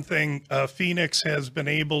 The one thing Phoenix has been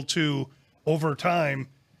able to, over time,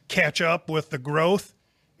 catch up with the growth,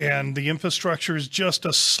 and the infrastructure is just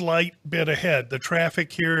a slight bit ahead. The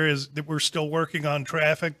traffic here is that we're still working on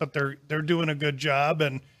traffic, but they're doing a good job,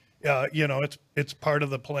 and it's part of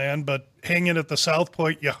the plan. But hanging at the South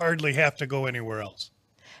Point, you hardly have to go anywhere else.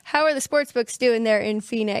 How are the sports books doing there in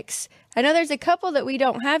Phoenix? I know there's a couple that we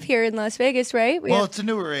don't have here in Las Vegas, right? It's a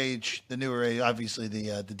newer age. The newer age, obviously,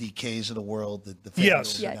 the DKs of the world, the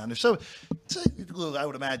yes, down there. So I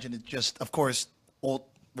would imagine it just, of course,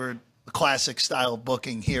 we're the classic style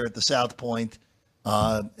booking here at the South Point,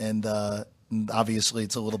 and obviously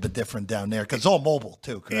it's a little bit different down there because it's all mobile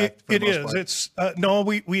too. Correct? It is. Part. It's no,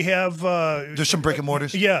 we have. There's some brick and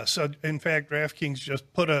mortars. Yes, in fact, DraftKings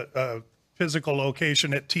just put a physical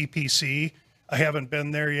location at TPC. I haven't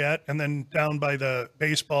been there yet. And then down by the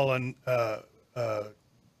baseball and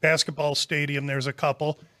basketball stadium, there's a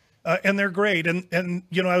couple. And they're great. And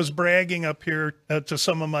I was bragging up here to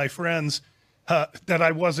some of my friends that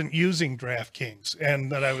I wasn't using DraftKings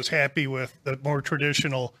and that I was happy with the more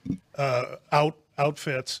traditional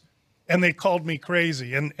outfits. And they called me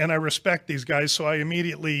crazy. And I respect these guys. So I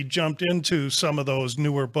immediately jumped into some of those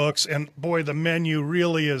newer books. And, boy, the menu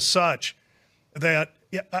really is such that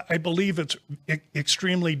I believe it's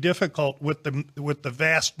extremely difficult with the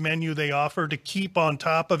vast menu they offer to keep on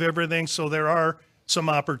top of everything. So there are some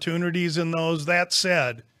opportunities in those. That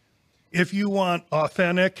said, if you want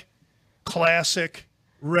authentic, classic,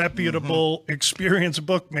 reputable, experienced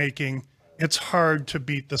bookmaking, it's hard to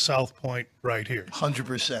beat the South Point right here.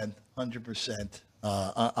 100%.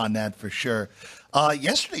 On that for sure.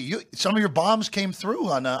 Yesterday, some of your bombs came through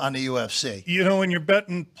on the UFC. When you're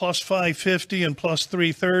betting plus 550 and plus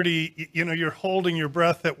 330, you're holding your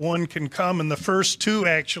breath that one can come, and the first two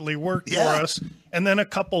actually worked for us, and then a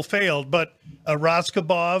couple failed. But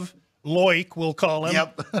Razkabov, Loic, we'll call him,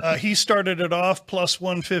 he started it off plus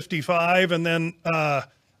 155, and then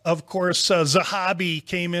of course, Zahabi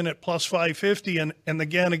came in at plus 550. And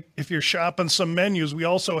again, if you're shopping some menus, we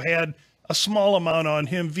also had a small amount on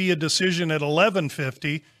him via decision at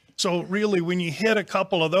 1150. So really, when you hit a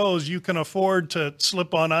couple of those, you can afford to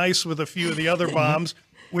slip on ice with a few of the other bombs,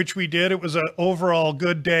 which we did. It was an overall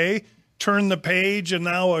good day. Turn the page, and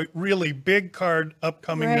now a really big card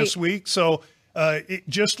upcoming this week. So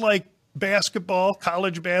just like basketball,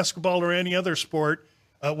 college basketball, or any other sport,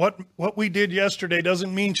 what we did yesterday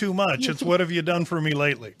doesn't mean too much. It's what have you done for me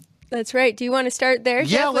lately? That's right. Do you want to start there,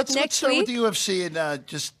 Jeff, let's start week? with the UFC and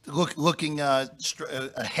just looking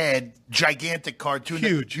ahead. Gigantic card.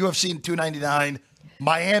 Huge. UFC 299.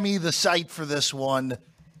 Miami, the site for this one.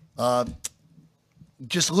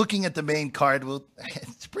 Just looking at the main card,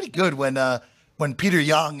 it's pretty good when Peter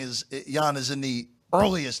Yan is in the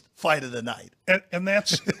earliest fight of the night. And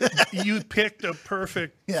that's you picked a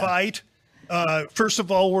perfect fight. First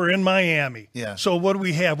of all, we're in Miami. Yeah. So what do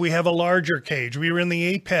we have? We have a larger cage. We were in the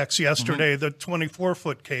Apex yesterday, the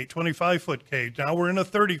 24-foot cage, 25-foot cage. Now we're in a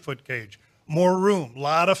 30-foot cage. More room, a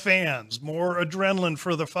lot of fans, more adrenaline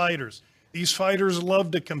for the fighters. These fighters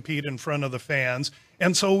love to compete in front of the fans.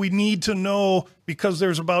 And so we need to know, because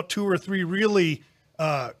there's about 2 or 3 really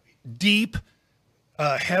deep,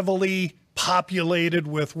 heavily populated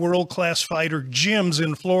with world-class fighter gyms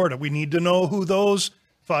in Florida. We need to know who those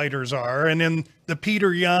fighters are. And in the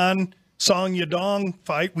Peter Yan Song Yadong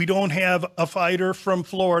fight, we don't have a fighter from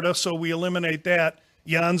Florida, so we eliminate that.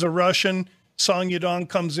 Yan's a Russian. Song Yadong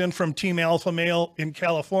comes in from Team Alpha Male in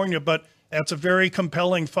California, but that's a very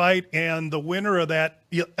compelling fight, and the winner of that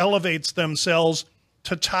elevates themselves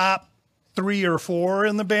to top 3 or 4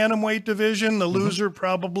 in the bantamweight division. The loser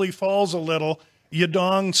probably falls a little.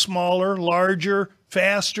 Yadong, smaller, larger,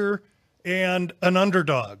 faster, and an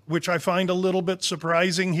underdog, which I find a little bit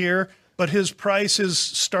surprising here, but his price is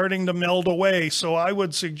starting to meld away. So I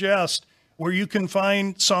would suggest where you can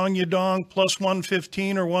find Song Yadong plus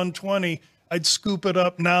 115 or 120, I'd scoop it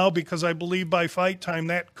up now, because I believe by fight time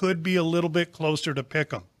that could be a little bit closer to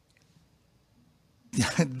pick 'em.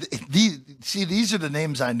 These are the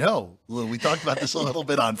names I know. We talked about this a little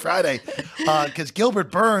bit on Friday, because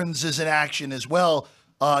Gilbert Burns is in action as well.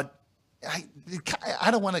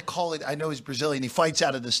 I don't want to call it. I know he's Brazilian. He fights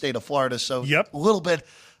out of the state of Florida, so a little bit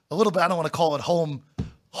a little bit. I don't want to call it home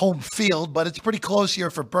field, but it's pretty close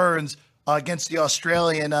here for Burns against the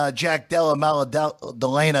Australian Jack Della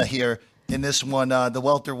Maddalena here in this one, the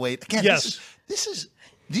welterweight. Again, Yes.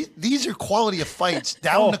 these are quality of fights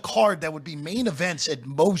down the card that would be main events at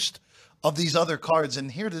most of these other cards.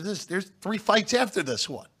 And here to this, there's 3 fights after this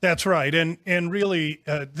one. That's right. And really,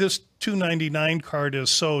 this 299 card is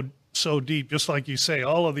so deep. Just like you say,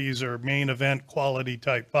 all of these are main event quality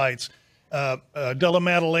type fights. Della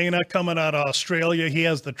Maddalena coming out of Australia. He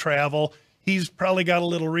has the travel. He's probably got a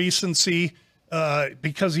little recency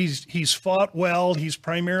because he's fought well. He's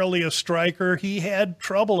primarily a striker. He had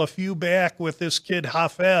trouble a few back with this kid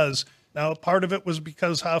Hafez. Now, part of it was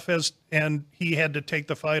because Hafez and he had to take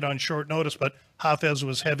the fight on short notice, but Hafez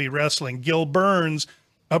was heavy wrestling. Gil Burns,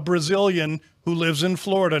 a Brazilian who lives in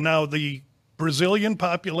Florida. Now, the Brazilian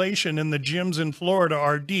population in the gyms in Florida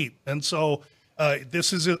are deep, and so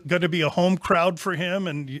this is going to be a home crowd for him,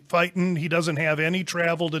 and fighting, he doesn't have any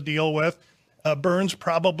travel to deal with. Burns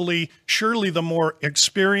surely the more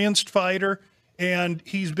experienced fighter, and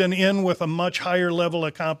he's been in with a much higher level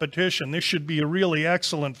of competition. This should be a really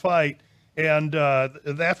excellent fight, and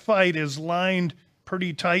that fight is lined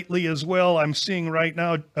pretty tightly as well. I'm seeing right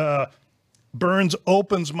now Burns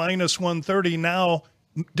opens -130. Now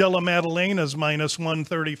Della Maddalena's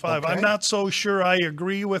 -135. Okay. I'm not so sure I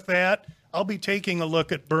agree with that. I'll be taking a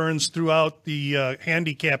look at Burns throughout the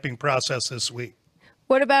handicapping process this week.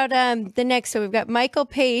 What about the next? So we've got Michael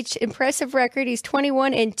Page, impressive record. He's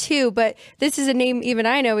 21-2, but this is a name even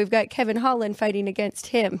I know. We've got Kevin Holland fighting against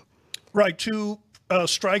him. Right, 2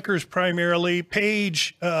 strikers primarily.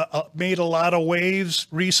 Page made a lot of waves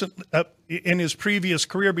in his previous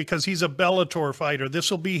career because he's a Bellator fighter.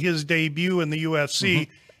 This will be his debut in the UFC.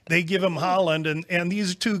 Mm-hmm. They give him Holland, and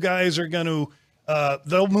these 2 guys are going to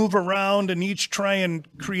they'll move around and each try and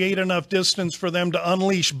create enough distance for them to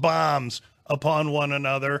unleash bombs upon one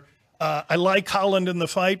another. I like Holland in the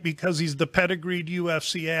fight because he's the pedigreed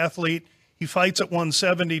UFC athlete. He fights at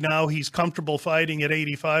 170 now. He's comfortable fighting at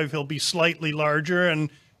 85. He'll be slightly larger. And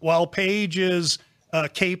while Page is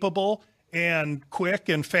capable and quick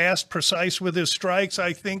and fast, precise with his strikes,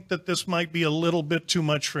 I think that this might be a little bit too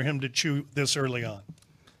much for him to chew this early on.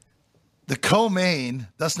 The co-main,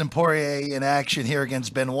 Dustin Poirier in action here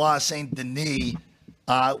against Benoit Saint Denis.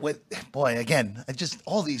 All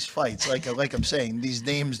these fights, like I'm saying, these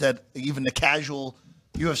names that even the casual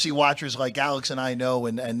UFC watchers like Alex and I know,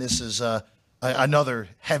 and this is another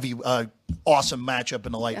heavy, awesome matchup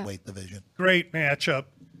in the lightweight division. Great matchup.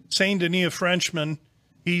 Saint Denis, a Frenchman.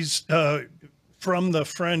 He's from the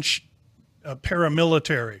French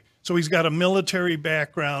paramilitary, so he's got a military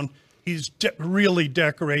background. He's really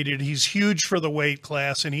decorated. He's huge for the weight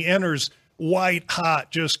class, and he enters white hot,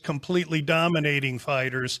 just completely dominating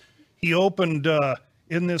fighters. He opened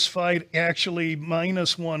in this fight actually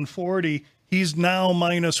 -140. He's now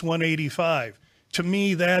 -185. To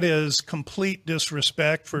me, that is complete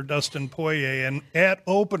disrespect for Dustin Poirier. And at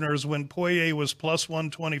openers, when Poirier was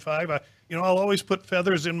 +125, I'll always put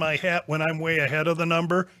feathers in my hat when I'm way ahead of the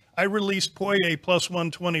number. I released Poirier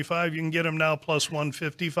 +125. You can get him now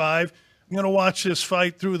 +155. I'm going to watch this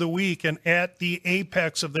fight through the week, and at the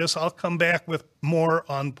apex of this, I'll come back with more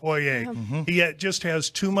on Poirier. Mm-hmm. He just has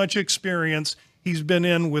too much experience. He's been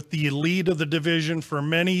in with the elite of the division for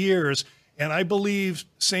many years, and I believe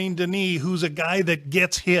Saint Denis, who's a guy that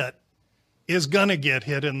gets hit, is going to get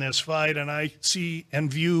hit in this fight, and I see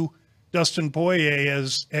and view Dustin Poirier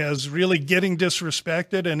as really getting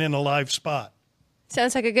disrespected and in a live spot.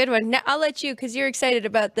 Sounds like a good one. Now, I'll let you, because you're excited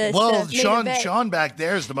about this. Well, Sean back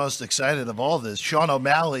there is the most excited of all this. Sean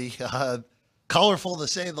O'Malley, colorful to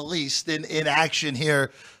say the least, in action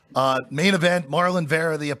here. Main event, Marlon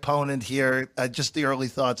Vera, the opponent here. Just the early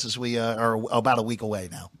thoughts as we are about a week away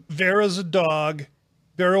now. Vera's a dog.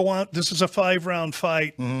 This is a 5-round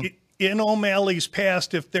fight. Mm-hmm. In O'Malley's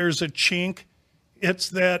past, if there's a chink, it's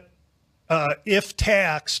that if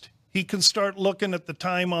taxed, he can start looking at the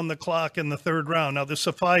time on the clock in the 3rd round. Now, this is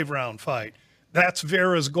a 5-round fight. That's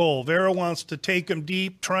Vera's goal. Vera wants to take him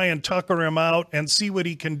deep, try and tucker him out, and see what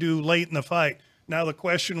he can do late in the fight. Now, the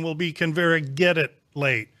question will be, can Vera get it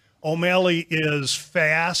late? O'Malley is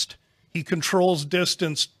fast. He controls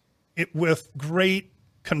distance with great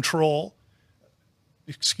control.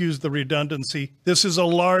 Excuse the redundancy. This is a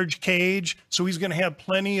large cage, so he's going to have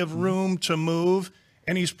plenty of room to move.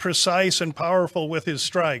 And he's precise and powerful with his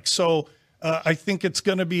strikes. So I think it's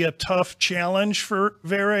going to be a tough challenge for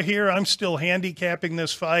Vera here. I'm still handicapping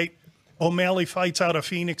this fight. O'Malley fights out of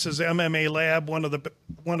Phoenix's MMA lab, one of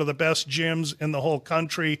the best gyms in the whole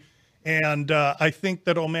country. And I think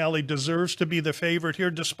that O'Malley deserves to be the favorite here,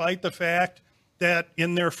 despite the fact that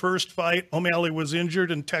in their first fight, O'Malley was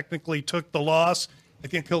injured and technically took the loss. I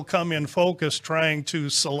think he'll come in focus trying to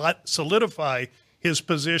solidify his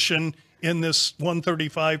position in this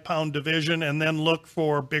 135-pound division and then look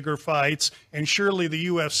for bigger fights. And surely the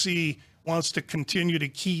UFC wants to continue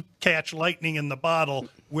to catch lightning in the bottle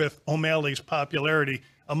with O'Malley's popularity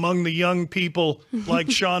among the young people like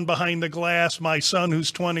Sean behind the glass, my son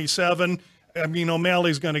who's 27. I mean,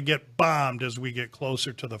 O'Malley's going to get bombed as we get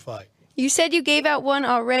closer to the fight. You said you gave out one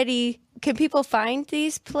already. Can people find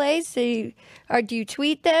these plays? Or do you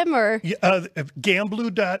tweet them? Or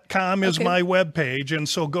Gamblu.com is my webpage, and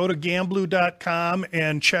so go to Gamblu.com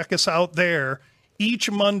and check us out there.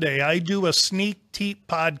 Each Monday, I do a Sneak Teep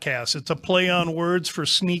podcast. It's a play on words for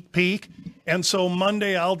sneak peek. And so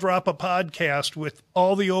Monday, I'll drop a podcast with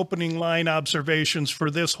all the opening line observations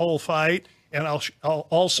for this whole fight, and I'll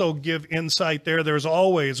also give insight there. There's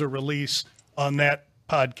always a release on that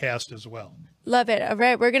podcast as well. Love it. All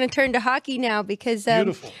right, we're going to turn to hockey now because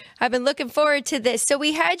I've been looking forward to this. So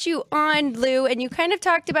we had you on, Lou, and you kind of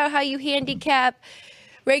talked about how you handicap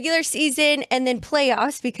regular season and then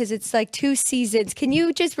playoffs because it's like 2 seasons. Can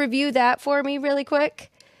you just review that for me really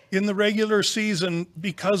quick? In the regular season,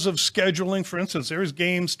 because of scheduling, for instance, there's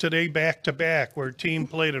games today back-to-back where a team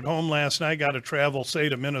played at home last night, got to travel, say,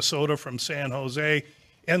 to Minnesota from San Jose.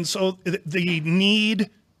 And so the need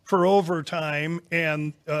for overtime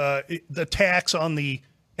and the tax on the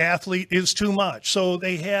athlete is too much. So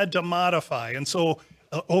they had to modify. And so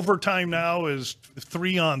overtime now is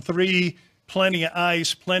 3-on-3, plenty of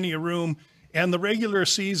ice, plenty of room. And the regular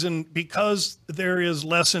season, because there is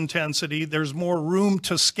less intensity, there's more room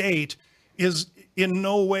to skate, is in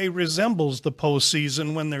no way resembles the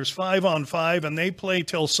postseason when there's 5-on-5 and they play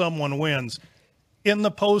till someone wins. In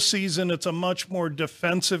the postseason, it's a much more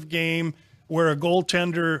defensive game where a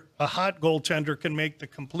hot goaltender can make the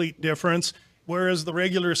complete difference, whereas the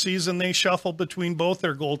regular season, they shuffle between both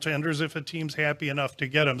their goaltenders if a team's happy enough to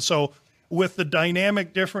get them. So with the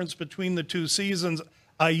dynamic difference between the 2 seasons,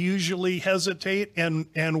 I usually hesitate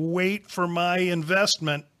and wait for my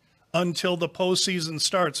investment until the postseason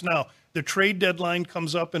starts. Now, the trade deadline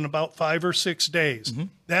comes up in about 5 or 6 days. Mm-hmm.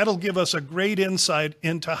 That'll give us a great insight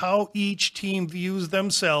into how each team views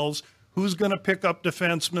themselves, who's going to pick up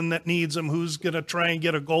defensemen that needs them, who's going to try and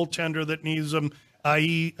get a goaltender that needs them,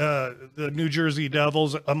 i.e. The New Jersey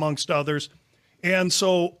Devils, amongst others. And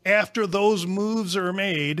so after those moves are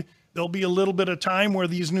made, there'll be a little bit of time where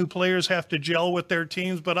these new players have to gel with their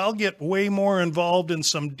teams, but I'll get way more involved in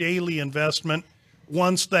some daily investment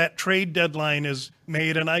once that trade deadline is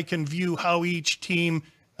made and I can view how each team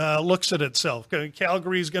looks at itself.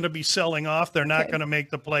 Calgary's going to be selling off. They're not going to make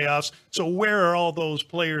the playoffs. So where are all those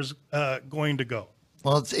players going to go?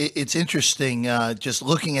 Well, it's interesting just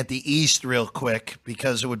looking at the East real quick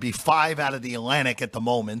because it would be 5 out of the Atlantic at the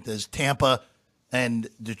moment. There's Tampa and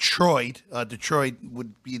Detroit. Detroit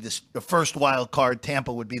would be the first wild card.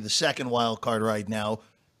 Tampa would be the second wild card right now.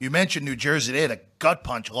 You mentioned New Jersey. They had a gut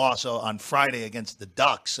punch loss on Friday against the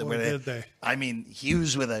Ducks. Did they? I mean,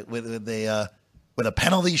 Hughes with a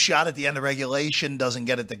penalty shot at the end of regulation doesn't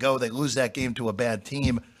get it to go. They lose that game to a bad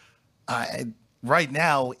team. Right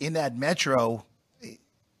now in that Metro,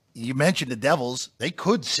 you mentioned the Devils. They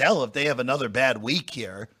could sell if they have another bad week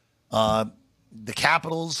here. The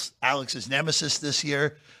Capitals, Alex's nemesis this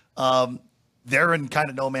year, they're in kind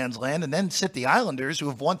of no man's land. And then sit the Islanders, who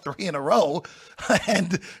have won 3 in a row.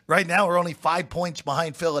 And right now are only 5 points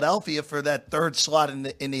behind Philadelphia for that third slot in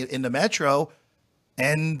the Metro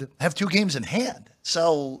and have 2 games in hand.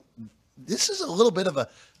 So this is a little bit of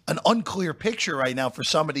an unclear picture right now for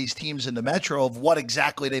some of these teams in the Metro of what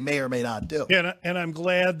exactly they may or may not do. Yeah, and I'm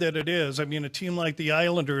glad that it is. I mean, a team like the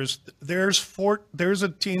Islanders, there's a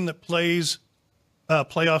team that plays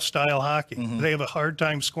playoff-style hockey. Mm-hmm. They have a hard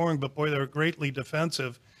time scoring, but, boy, they're greatly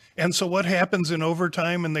defensive. And so what happens in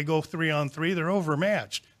overtime and they go 3-on-3, they're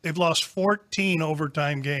overmatched. They've lost 14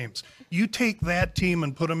 overtime games. You take that team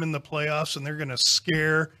and put them in the playoffs, and they're going to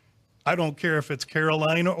scare, I don't care if it's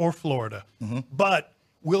Carolina or Florida. Mm-hmm. But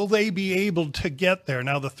will they be able to get there?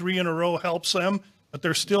 Now, the 3 in a row helps them, but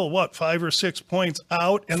they're still, 5 or 6 points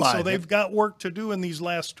out? And 5, so they've got work to do in these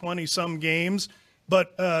last 20-some games.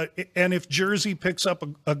 But and if Jersey picks up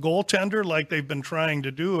a goaltender like they've been trying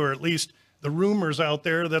to do, or at least the rumors out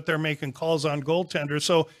there that they're making calls on goaltenders.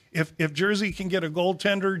 So if Jersey can get a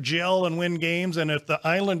goaltender, gel, and win games, and if the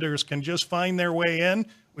Islanders can just find their way in,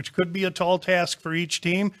 which could be a tall task for each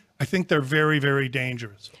team, I think they're very, very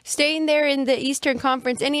dangerous. Staying there in the Eastern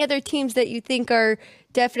Conference, any other teams that you think are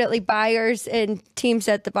definitely buyers and teams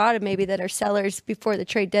at the bottom maybe that are sellers before the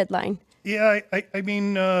trade deadline? Yeah, I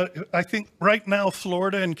mean, I think right now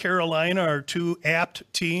Florida and Carolina are two apt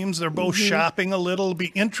teams. They're both shopping a little. It'll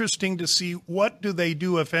be interesting to see what do they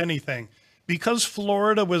do, if anything. Because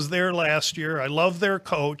Florida was there last year, I love their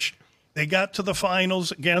coach. They got to the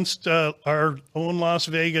finals against our own Las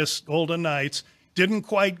Vegas Golden Knights. Didn't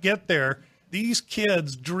quite get there. These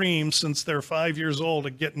kids dream since they're 5 years old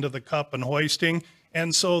of getting to the cup and hoisting.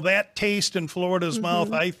 And so that taste in Florida's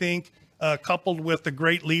mouth, I think, coupled with the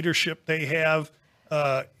great leadership they have,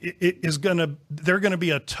 they're going to be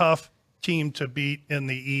a tough team to beat in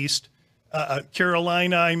the East.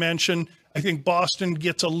 Carolina, I mentioned, I think Boston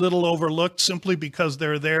gets a little overlooked simply because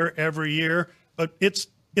they're there every year, but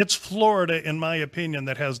it's Florida, in my opinion,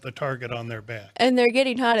 that has the target on their back. And they're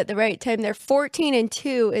getting hot at the right time. They're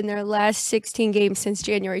 14-2 in their last 16 games since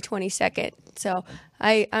January 22nd. So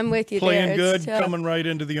I'm with you Playing there. good, coming right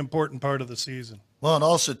into the important part of the season. Well, and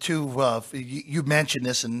also, too, you mentioned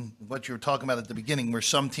this and what you were talking about at the beginning, where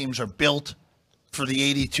some teams are built for the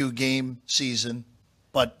 82-game season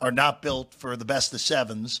but are not built for the best of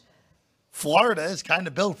sevens. Florida is kind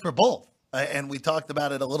of built for both. And we talked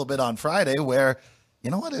about it a little bit on Friday where,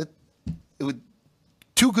 you know what,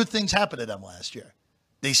 two good things happened to them last year.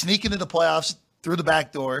 They sneak into the playoffs through the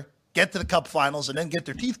back door, get to the Cup finals, and then get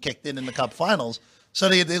their teeth kicked in the Cup finals. So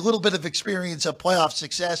they had a little bit of experience of playoff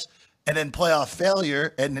success and then playoff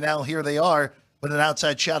failure, and now here they are with an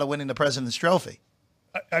outside shot of winning the President's Trophy.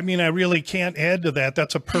 I mean, I really can't add to that.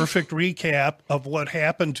 That's a perfect recap of what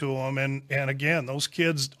happened to them. And again, those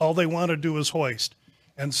kids, all they want to do is hoist.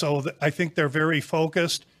 And so I think they're very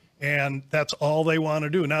focused, and that's all they want to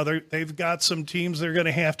do. Now, they've got some teams they're going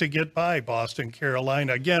to have to get by, Boston,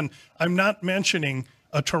 Carolina. Again, I'm not mentioning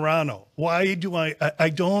Toronto. Why do I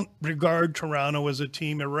don't regard Toronto as a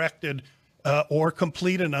team erected or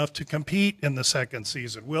complete enough to compete in the second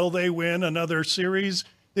season. Will they win another series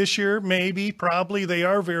this year? Maybe, probably. They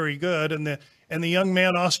are very good. And the young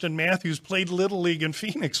man, Austin Matthews, played Little League in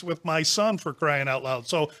Phoenix with my son, for crying out loud.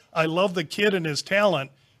 So I love the kid and his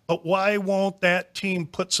talent, but why won't that team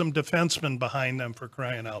put some defensemen behind them, for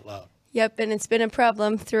crying out loud? Yep, and it's been a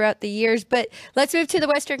problem throughout the years. But let's move to the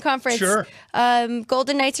Western Conference. Sure.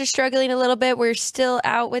 Golden Knights are struggling a little bit. We're still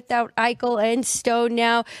out without Eichel and Stone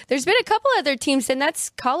now. There's been a couple other teams, and that's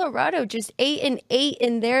Colorado, just 8-8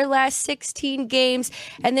 in their last 16 games.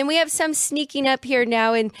 And then we have some sneaking up here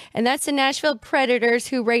now, and that's the Nashville Predators,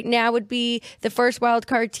 who right now would be the first wild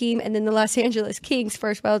card team, and then the Los Angeles Kings,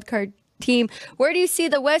 first wild card team. Where do you see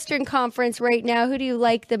the Western Conference right now? Who do you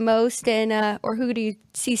like the most, and or who do you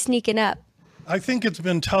see sneaking up? I think it's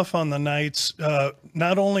been tough on the Knights,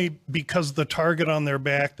 not only because the target on their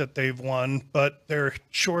back that they've won, but their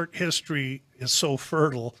short history is so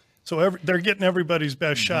fertile. So they're getting everybody's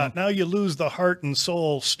best shot. Now you lose the heart and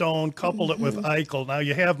soul, Stone, coupled it with Eichel. Now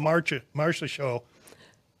you have Marcia Show,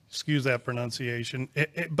 excuse that pronunciation,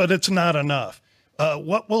 but it's not enough.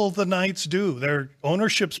 What will the Knights do? Their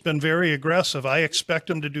ownership's been very aggressive. I expect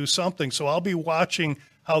them to do something, so I'll be watching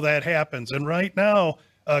how that happens. And right now,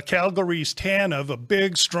 Calgary's Tanev, a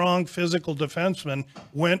big, strong, physical defenseman,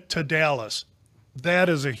 went to Dallas. That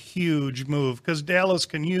is a huge move because Dallas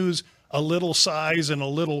can use a little size and a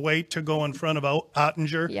little weight to go in front of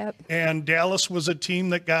Ottinger. Yep. And Dallas was a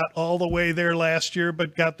team that got all the way there last year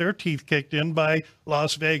but got their teeth kicked in by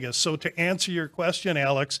Las Vegas. So to answer your question,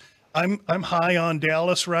 Alex, I'm high on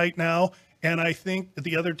Dallas right now, and I think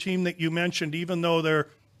the other team that you mentioned, even though they're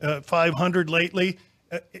 500 lately,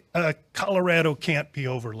 Colorado can't be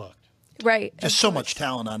overlooked. Right. Just so much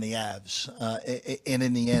talent on the Avs. And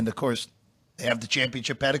in the end, of course, they have the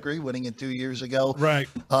championship pedigree, winning it 2 years ago. Right.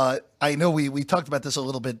 I know we talked about this a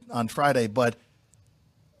little bit on Friday, but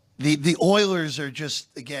the Oilers are just,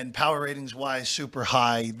 again, power ratings wise, super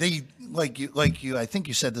high. They like you. I think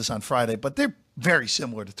you said this on Friday, but they're very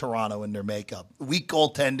similar to Toronto in their makeup. Weak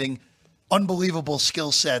goaltending, unbelievable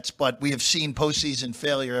skill sets, but we have seen postseason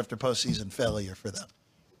failure after postseason failure for them.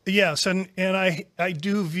 Yes, and I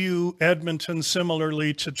do view Edmonton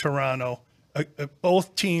similarly to Toronto.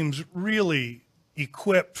 Both teams really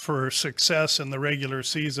equipped for success in the regular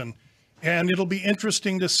season, and it'll be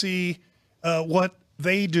interesting to see what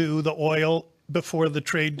they do, the Oil, before the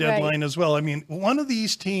trade deadline as well. I mean, one of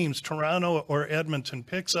these teams, Toronto or Edmonton,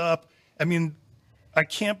 picks up. I mean, I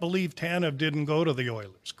can't believe Tanev didn't go to the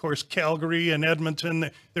Oilers. Of course, Calgary and Edmonton,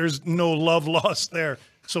 there's no love lost there.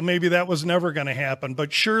 So maybe that was never going to happen.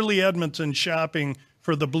 But surely Edmonton shopping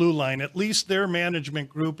for the blue line, at least their management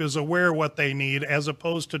group is aware what they need, as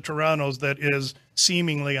opposed to Toronto's that is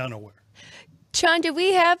seemingly unaware. Sean, do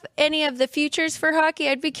we have any of the futures for hockey?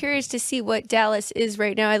 I'd be curious to see what Dallas is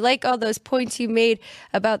right now. I like all those points you made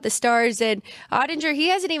about the Stars. And Ottinger, he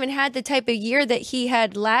hasn't even had the type of year that he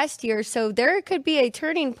had last year. So there could be a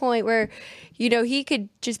turning point where, he could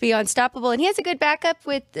just be unstoppable. And he has a good backup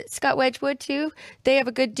with Scott Wedgwood, too. They have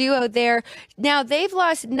a good duo there. Now, they've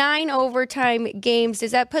lost 9 overtime games.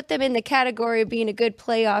 Does that put them in the category of being a good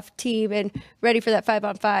playoff team and ready for that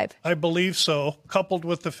 5-on-5? I believe so, coupled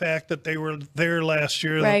with the fact that they were there last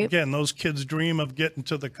year. Right. Again, those kids dream of getting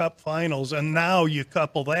to the Cup finals, and now you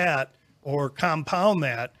couple that or compound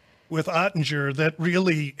that with Ottinger that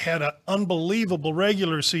really had an unbelievable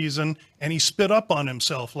regular season, and he spit up on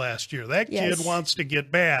himself last year. That kid wants to get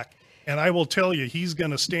back, and I will tell you, he's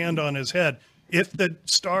going to stand on his head. If the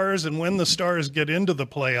Stars and when the Stars get into the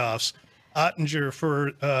playoffs, Ottinger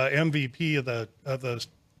for MVP of the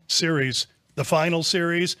series, the final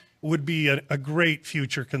series, would be a great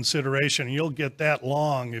future consideration. You'll get that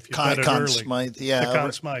long if you bet it early. Smythe, The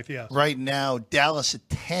Conn Smythe, yeah. Right now, Dallas at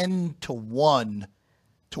 10-1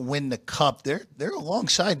 to win the Cup. They're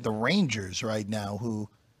alongside the Rangers right now, who,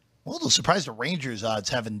 well, they'll surprise the Rangers' odds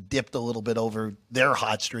haven't dipped a little bit over their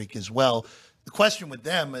hot streak as well. The question with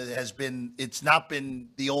them has been, it's not been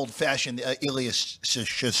the old-fashioned Elias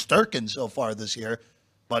Shesterkin so far this year,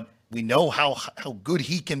 but we know how good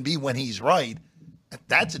he can be when he's right.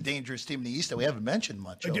 That's a dangerous team in the East that we haven't mentioned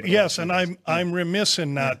much. Yes, and I'm remiss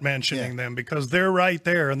in not mentioning them because they're right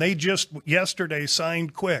there, and they just yesterday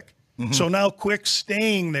signed Quick. Mm-hmm. So now Quick's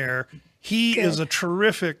staying there. He is a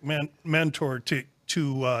terrific mentor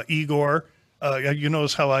to Igor. You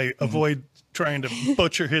notice how I avoid trying to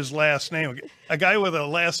butcher his last name. A guy with a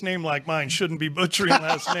last name like mine shouldn't be butchering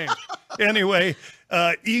last names. Anyway,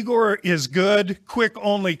 Igor is good. Quick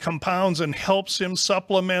only compounds and helps him,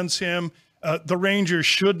 supplements him. The Rangers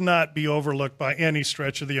should not be overlooked by any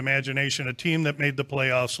stretch of the imagination. A team that made the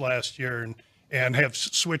playoffs last year and have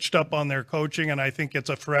switched up on their coaching, and I think it's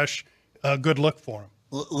a fresh, good look for them.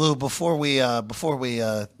 Lou, before we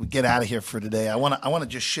get out of here for today, I want to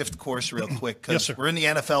just shift course real quick because we're in the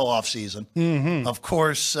NFL offseason. Mm-hmm. Of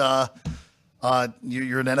course, you're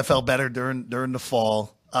an NFL bettor during the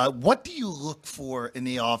fall. What do you look for in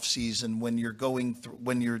the offseason when you're going through,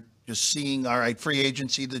 when you're just seeing, all right, free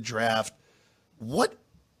agency, the draft? What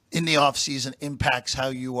in the offseason impacts how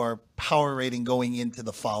you are power rating going into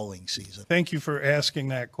the following season? Thank you for asking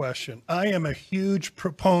that question. I am a huge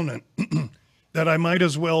proponent that I might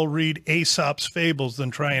as well read Aesop's fables than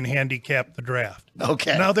try and handicap the draft.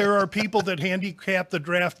 Okay. Now, there are people that handicap the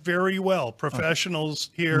draft very well, professionals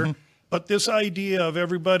here, mm-hmm. but this idea of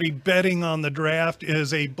everybody betting on the draft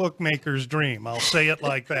is a bookmaker's dream. I'll say it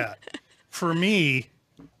like that. For me,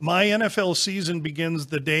 my NFL season begins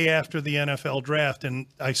the day after the NFL draft, and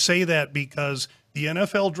I say that because the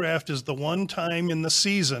NFL draft is the one time in the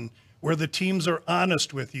season where the teams are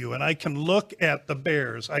honest with you. And I can look at the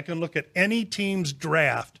Bears, I can look at any team's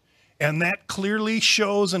draft, and that clearly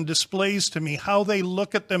shows and displays to me how they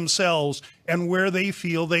look at themselves and where they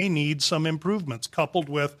feel they need some improvements, coupled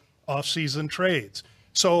with off-season trades.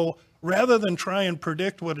 So rather than try and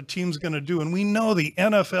predict what a team's going to do, and we know the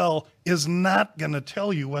NFL is not going to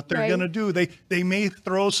tell you what they're going to do. They may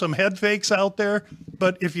throw some head fakes out there,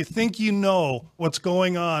 but if you think you know what's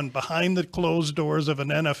going on behind the closed doors of an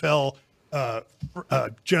NFL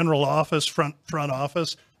general office, front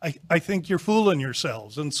office, I think you're fooling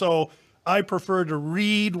yourselves. And so I prefer to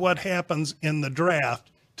read what happens in the draft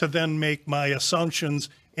to then make my assumptions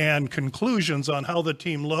and conclusions on how the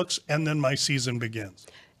team looks, and then my season begins.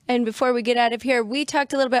 And before we get out of here, we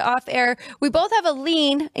talked a little bit off air. We both have a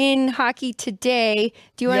lean in hockey today.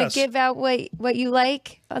 Do you want to give out what you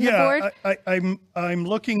like on the board? I'm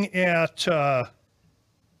looking at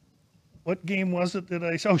what game was it that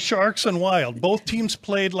I saw? Oh, Sharks and Wild. Both teams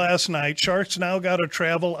played last night. Sharks now got to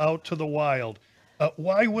travel out to the Wild.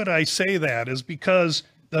 Why would I say that? Is because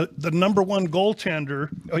the number one goaltender,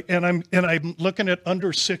 and I'm looking at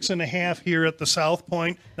under 6.5 here at the South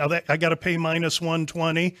Point. Now that I got to pay minus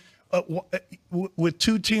 120. With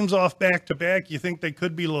two teams off back to back, you think they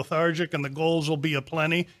could be lethargic and the goals will be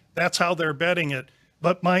aplenty. That's how they're betting it.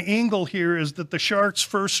 But my angle here is that the Sharks'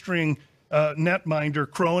 first string netminder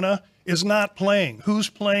Krona is not playing. Who's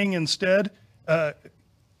playing instead?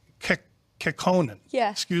 Kekkonen.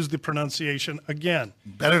 Yeah. Excuse the pronunciation again.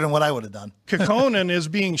 Better than what I would have done. Kekkonen is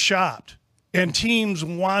being shopped, and teams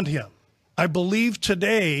want him. I believe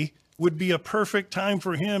today would be a perfect time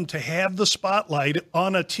for him to have the spotlight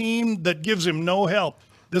on a team that gives him no help.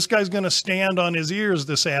 This guy's going to stand on his ears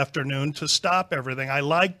this afternoon to stop everything. I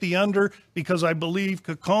like the under because I believe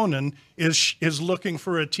Kekkonen is looking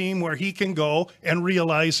for a team where he can go and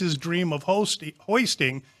realize his dream of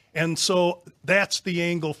hoisting. And so that's the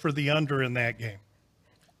angle for the under in that game.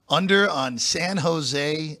 Under on San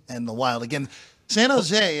Jose and the Wild. Again, San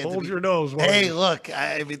Jose. Hold your nose. Hey, look,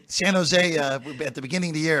 I mean, San Jose at the beginning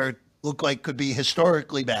of the year looked like could be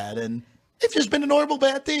historically bad, and they've just been a normal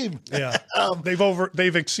bad team. Yeah,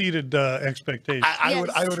 they've exceeded expectations.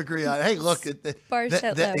 I would agree on. Hey, look,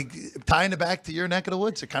 tying it back to your neck of the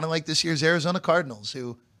woods, they're kind of like this year's Arizona Cardinals,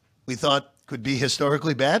 who we thought could be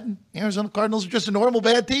historically bad. Arizona Cardinals are just a normal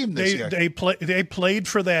bad team this year. They played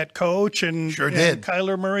for that coach, and sure did. And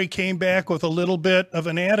Kyler Murray came back with a little bit of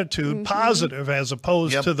an attitude, positive as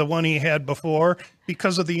opposed to the one he had before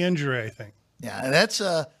because of the injury, I think. Yeah, and that's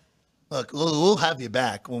look. We'll have you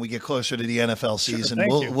back when we get closer to the NFL season.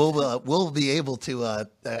 Sure, we'll be able to,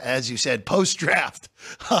 as you said, post draft.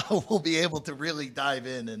 We'll be able to really dive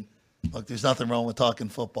in and look. There's nothing wrong with talking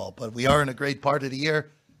football, but we are in a great part of the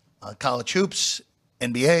year. College hoops,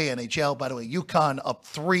 NBA, NHL. By the way, UConn up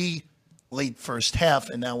 3 late first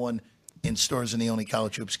half, and now one in stores in the only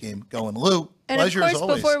college hoops game going. Lou, and pleasure of as course,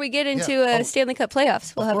 always. before we get into Stanley Cup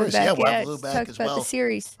playoffs, we'll have him back. We'll have Lou back talk as about well. The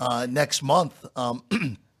series Next month.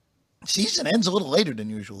 Season ends a little later than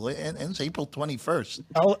usual. It ends April 21st.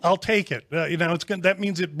 I'll take it. That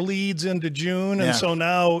means it bleeds into June, and so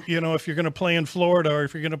now if you're going to play in Florida, or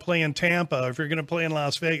if you're going to play in Tampa, or if you're going to play in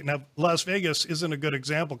Las Vegas. Now, Las Vegas isn't a good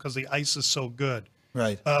example because the ice is so good.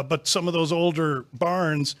 Right. But some of those older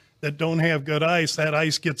barns that don't have good ice, that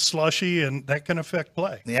ice gets slushy, and that can affect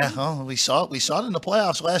play. Yeah, well, we saw it in the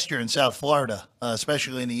playoffs last year in South Florida,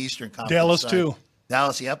 especially in the Eastern Conference. Dallas too.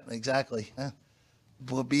 Dallas, yep, exactly.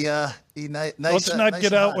 Will be nice. Let's not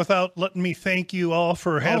get out without letting me thank you all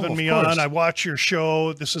for having me on. I watch your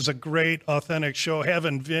show. This is a great, authentic show.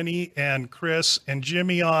 Having Vinny and Chris and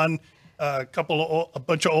Jimmy on, a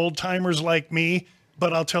bunch of old timers like me.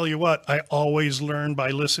 But I'll tell you what, I always learn by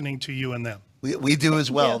listening to you and them. We do as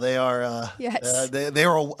well. They are they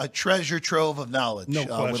are a treasure trove of knowledge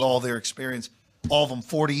with all their experience. All of them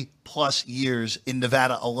 40 plus years in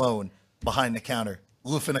Nevada alone behind the counter.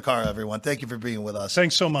 Lou Finocchiaro, everyone. Thank you for being with us.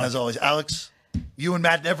 Thanks so much. As always, Alex, you and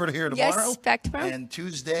Matt Never here tomorrow. Yes, back tomorrow. And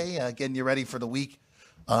Tuesday, getting you ready for the week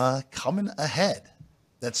coming ahead.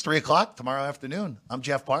 That's 3 o'clock tomorrow afternoon. I'm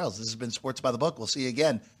Jeff Parles. This has been Sports by the Book. We'll see you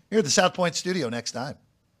again here at the South Point studio next time.